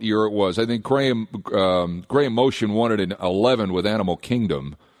remember what year it was. I think Graham Motion won it in 11 with Animal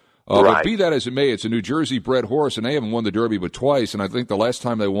Kingdom. Right. But be that as it may, it's a New Jersey-bred horse, and they haven't won the Derby but twice. And I think the last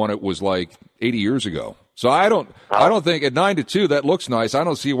time they won it was like 80 years ago. So I don't think at 9-2 that looks nice. I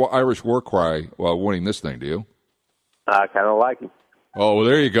don't see Irish War Cry winning this thing. Do you? I kind of like him. Oh, well,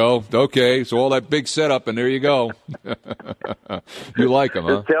 there you go. Okay, so all that big setup, and there you go. You like him,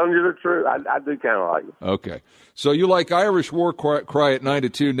 huh? Just telling you the truth. I do kind of like him. Okay. So you like Irish War Cry at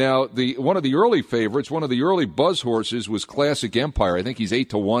 9-2. Now, one of the early favorites, one of the early buzz horses was Classic Empire. I think he's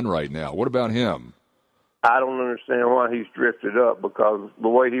 8-1 right now. What about him? I don't understand why he's drifted up, because the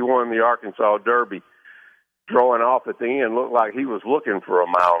way he won the Arkansas Derby, drawing off at the end, looked like he was looking for a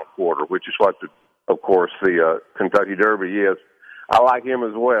mile and a quarter, which is what, of course, the Kentucky Derby is. I like him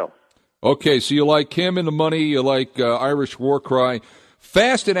as well. Okay, so you like him in the money. You like Irish War Cry.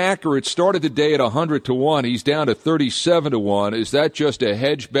 Fast and Accurate started the day at 100-1. He's down to 37-1. Is that just a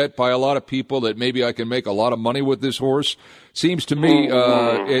hedge bet by a lot of people that maybe I can make a lot of money with this horse? Seems to me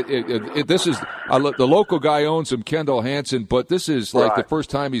this is the local guy owns him, Kendall Hansen, but this is like the first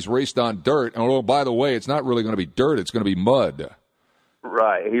time he's raced on dirt. And oh, by the way, it's not really going to be dirt; it's going to be mud.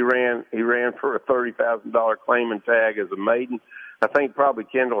 Right. He ran for a $30,000 claim and tag as a maiden. I think probably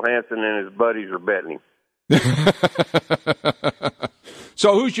Kendall Hansen and his buddies are betting him.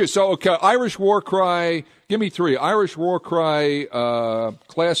 So okay, Irish War Cry, give me 3. Irish War Cry,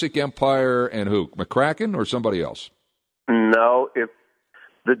 Classic Empire, and who? McCracken or somebody else? No, if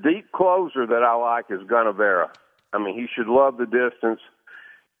the deep closer that I like is Gunnavera. I mean, he should love the distance.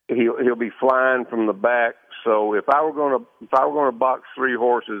 He'll be flying from the back. So if I were going to box 3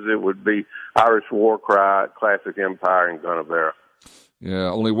 horses, it would be Irish War Cry, Classic Empire, and Gunnavera.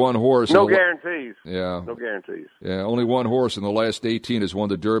 Yeah, only one horse. No guarantees. Yeah. No guarantees. Yeah, only one horse in the last 18 has won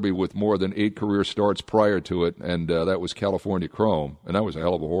the Derby with more than 8 career starts prior to it, and that was California Chrome, and that was a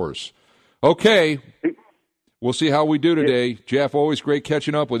hell of a horse. Okay. We'll see how we do today. Jeff, always great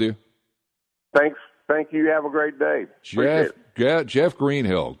catching up with you. Thanks. Thank you. Have a great day. Jeff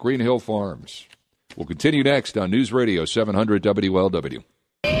Greenhill, Greenhill Farms. We'll continue next on News Radio 700 WLW.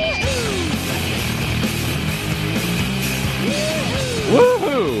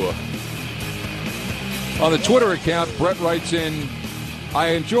 Woohoo! On the Twitter account, Brett writes in,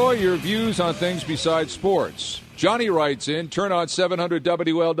 I enjoy your views on things besides sports. Johnny writes in, turn on 700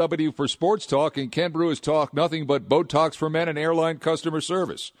 WLW for sports talk, and Ken Brew has talked nothing but Botox for men and airline customer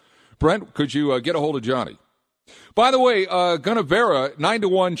service. Brent, could you get a hold of Johnny? By the way, Gunnevera,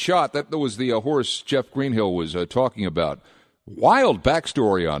 9-1 shot. That was the horse Jeff Greenhill was talking about. Wild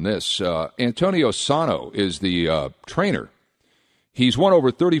backstory on this. Antonio Sano is the trainer. He's won over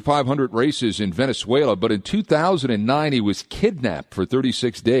 3,500 races in Venezuela, but in 2009 he was kidnapped for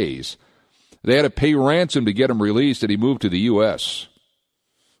 36 days. They had to pay ransom to get him released, and he moved to the U.S.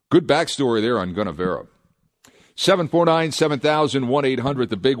 Good backstory there on Gunnevera. 749-7000, 1-800,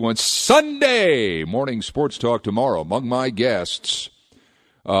 the big one. Sunday morning sports talk tomorrow. Among my guests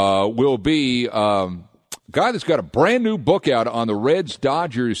will be a guy that's got a brand new book out on the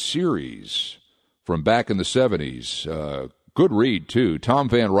Reds-Dodgers series from back in the 70s. Good read, too. Tom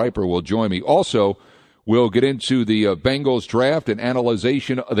Van Riper will join me. Also, we'll get into the Bengals draft and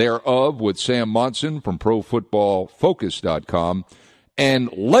analyzation thereof with Sam Monson from ProFootballFocus.com.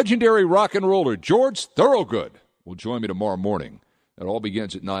 And legendary rock and roller George Thorogood will join me tomorrow morning. It all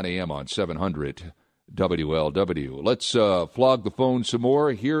begins at 9 a.m. on 700 WLW. Let's flog the phone some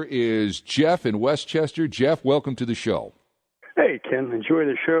more. Here is Jeff in Westchester. Jeff, welcome to the show. Hey, Ken. Enjoy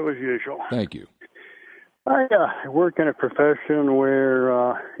the show as usual. Thank you. I work in a profession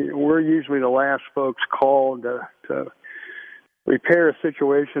where we're usually the last folks called to repair a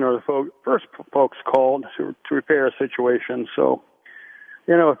situation, or the first folks called to repair a situation. So,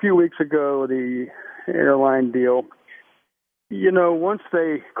 a few weeks ago, the airline deal, once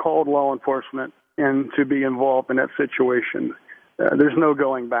they called law enforcement and to be involved in that situation, there's no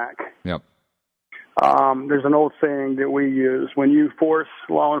going back. Yep. There's an old saying that we use: when you force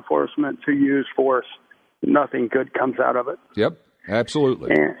law enforcement to use force, nothing good comes out of it. Yep,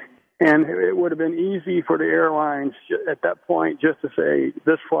 absolutely. And it would have been easy for the airlines at that point just to say,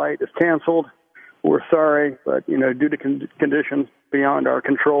 this flight is canceled. We're sorry, but, due to conditions beyond our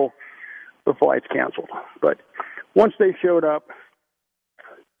control, the flight's canceled. But once they showed up,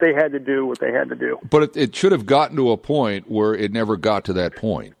 they had to do what they had to do. But it should have gotten to a point where it never got to that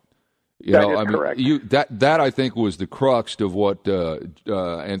point. Correct. That I think was the crux of what,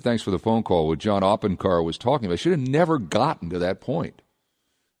 and thanks for the phone call, what John Oppenkar was talking about. It should have never gotten to that point,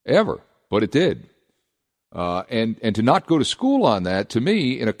 ever, but it did. And to not go to school on that, to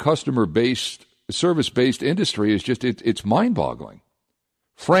me, in a customer-based, service-based industry, is just, it's mind-boggling.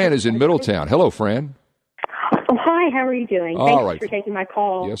 Fran is in Middletown. Hello, Fran. Oh, hi, how are you doing? Thanks for taking my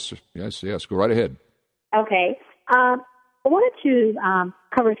call. Yes, go right ahead. Okay. I wanted to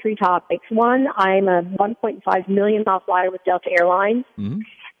cover three topics. One, I'm a 1.5 million mile flyer with Delta Airlines, and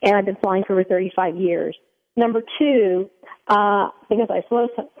I've been flying for over 35 years. Number two, because I've flown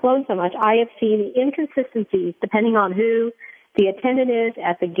so much, I have seen the inconsistencies depending on who the attendant is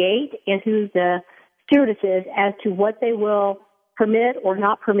at the gate and who the stewardess is as to what they will permit or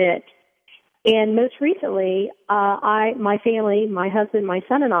not permit. And most recently, my family, my husband, my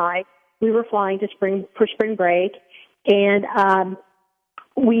son, and I, we were flying for spring break. And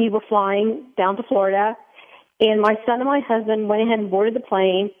we were flying down to Florida, and my son and my husband went ahead and boarded the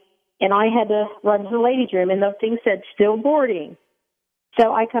plane, and I had to run to the ladies' room, and the thing said, still boarding.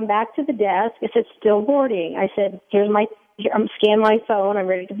 So I come back to the desk. It said, still boarding. I said, I'm scanning my phone. I'm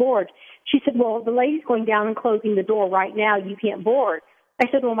ready to board. She said, well, the lady's going down and closing the door right now. You can't board. I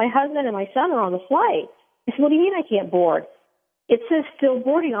said, well, my husband and my son are on the flight. I said, what do you mean I can't board? It says still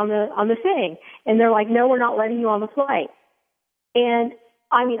boarding on the thing. And they're like, no, we're not letting you on the flight. And,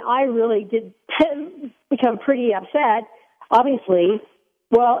 I really did become pretty upset, obviously.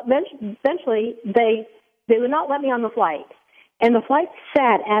 Well, eventually they would not let me on the flight. And the flight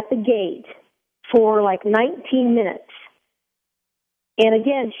sat at the gate for like 19 minutes. And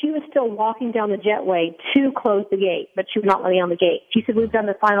again, she was still walking down the jetway to close the gate, but she would not let me on the gate. She said, we've done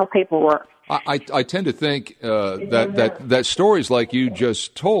the final paperwork. I tend to think that stories like you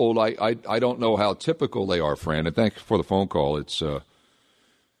just told, I don't know how typical they are, Fran. And thanks for the phone call. It's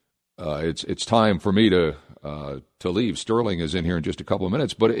time for me to leave. Sterling is in here in just a couple of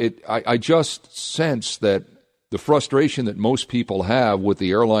minutes, but I just sense that the frustration that most people have with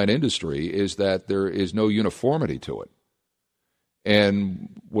the airline industry is that there is no uniformity to it.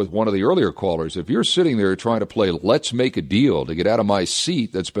 And with one of the earlier callers, if you're sitting there trying to play let's make a deal to get out of my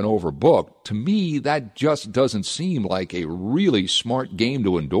seat that's been overbooked, to me that just doesn't seem like a really smart game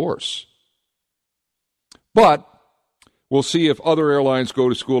to endorse. But we'll see if other airlines go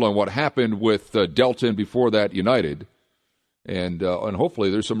to school on what happened with Delta and before that United, and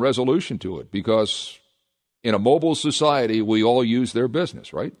hopefully there's some resolution to it, because in a mobile society we all use their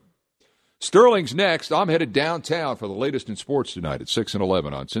business, right? Sterling's next. I'm headed downtown for the latest in sports tonight at 6 and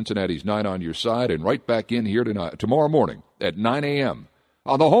 11 on Cincinnati's 9 on Your Side, and right back in here tomorrow morning at 9 a.m.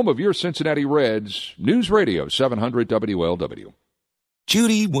 on the home of your Cincinnati Reds, News Radio 700 WLW.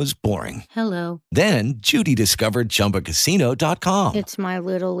 Judy was boring. Hello. Then Judy discovered ChumbaCasino.com. It's my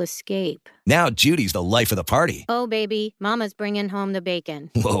little escape. Now Judy's the life of the party. Oh, baby, mama's bringing home the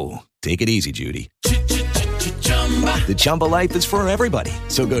bacon. Whoa, take it easy, Judy. The Chumba life is for everybody.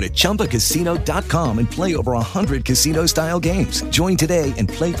 So go to ChumbaCasino.com and play over 100 casino-style games. Join today and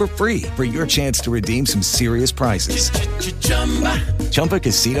play for free for your chance to redeem some serious prizes.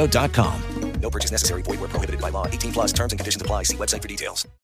 ChumbaCasino.com. No purchase necessary. Void where prohibited by law. 18+ terms and conditions apply. See website for details.